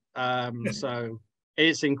one. So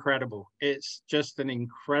it's incredible. It's just an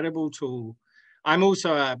incredible tool. I'm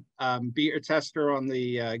also a beta tester on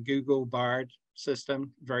the Google Bard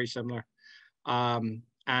system, very similar.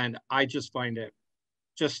 And I just find it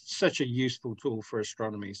just such a useful tool for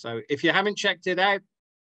astronomy. So if you haven't checked it out,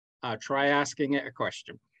 try asking it a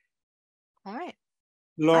question. All right.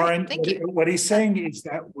 Lauren, what he's saying is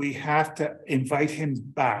that we have to invite him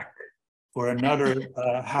back for another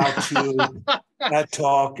how-to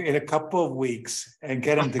talk in a couple of weeks and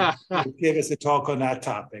get him to give us a talk on that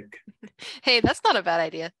topic. Hey, that's not a bad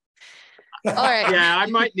idea. All right. Yeah, I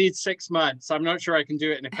might need 6 months. I'm not sure I can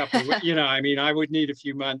do it in a couple of weeks. You know, I mean, I would need a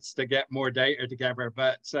few months to get more data together.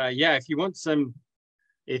 But yeah, if you want some,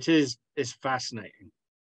 it's fascinating.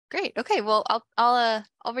 Great. Okay. Well, I'll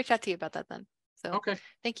reach out to you about that then. So Okay.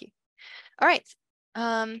 thank you. All right.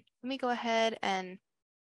 Let me go ahead and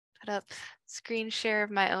put up screen share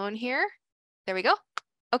of my own here. There we go.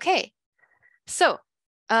 Okay. So,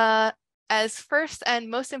 as first and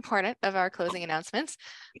most important of our closing announcements,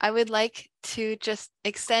 I would like to just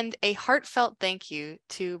extend a heartfelt thank you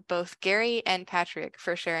to both Gary and Patrick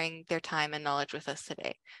for sharing their time and knowledge with us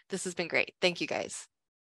today. This has been great. Thank you, guys.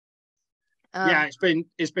 Yeah,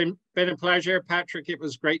 it's been a pleasure, Patrick. It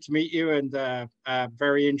was great to meet you, and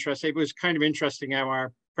very interesting. It was kind of interesting how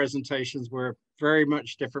our presentations were very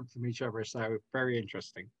much different from each other. So very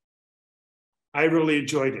interesting. I really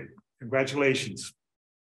enjoyed it. Congratulations.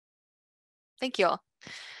 Thank you all.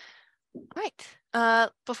 All right.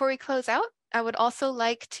 Before we close out, I would also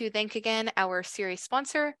like to thank again our series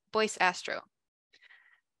sponsor, Boyce Astro.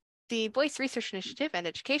 The Boyce Research Initiative and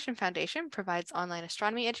Education Foundation provides online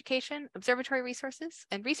astronomy education, observatory resources,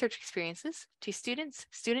 and research experiences to students,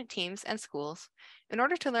 student teams, and schools in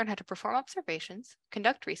order to learn how to perform observations,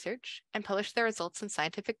 conduct research, and publish their results in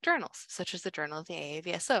scientific journals, such as the Journal of the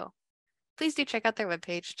AAVSO. Please do check out their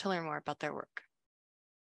webpage to learn more about their work.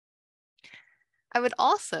 I would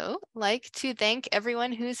also like to thank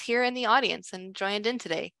everyone who's here in the audience and joined in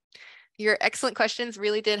today. Your excellent questions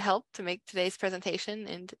really did help to make today's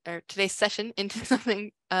presentation or today's session into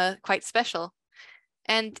something quite special.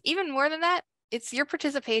 And even more than that, it's your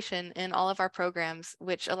participation in all of our programs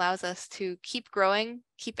which allows us to keep growing,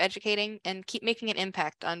 keep educating, and keep making an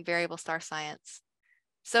impact on variable star science.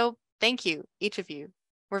 So thank you, each of you.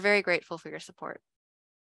 We're very grateful for your support.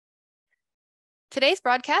 Today's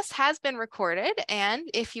broadcast has been recorded, and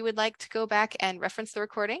if you would like to go back and reference the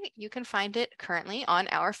recording, you can find it currently on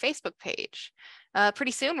our Facebook page.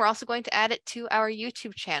 Pretty soon, we're also going to add it to our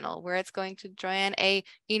YouTube channel, where it's going to join an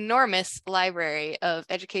enormous library of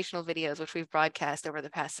educational videos, which we've broadcast over the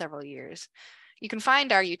past several years. You can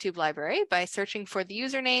find our YouTube library by searching for the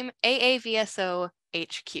username AAVSO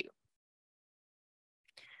HQ.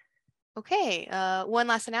 Okay, one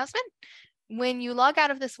last announcement. When you log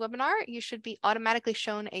out of this webinar, you should be automatically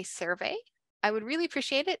shown a survey. I would really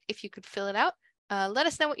appreciate it if you could fill it out. Let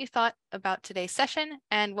us know what you thought about today's session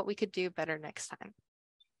and what we could do better next time.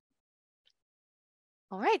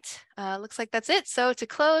 All right, looks like that's it. So to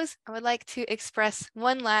close, I would like to express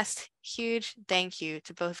one last huge thank you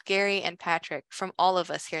to both Gary and Patrick from all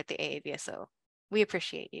of us here at the AAVSO. We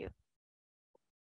appreciate you.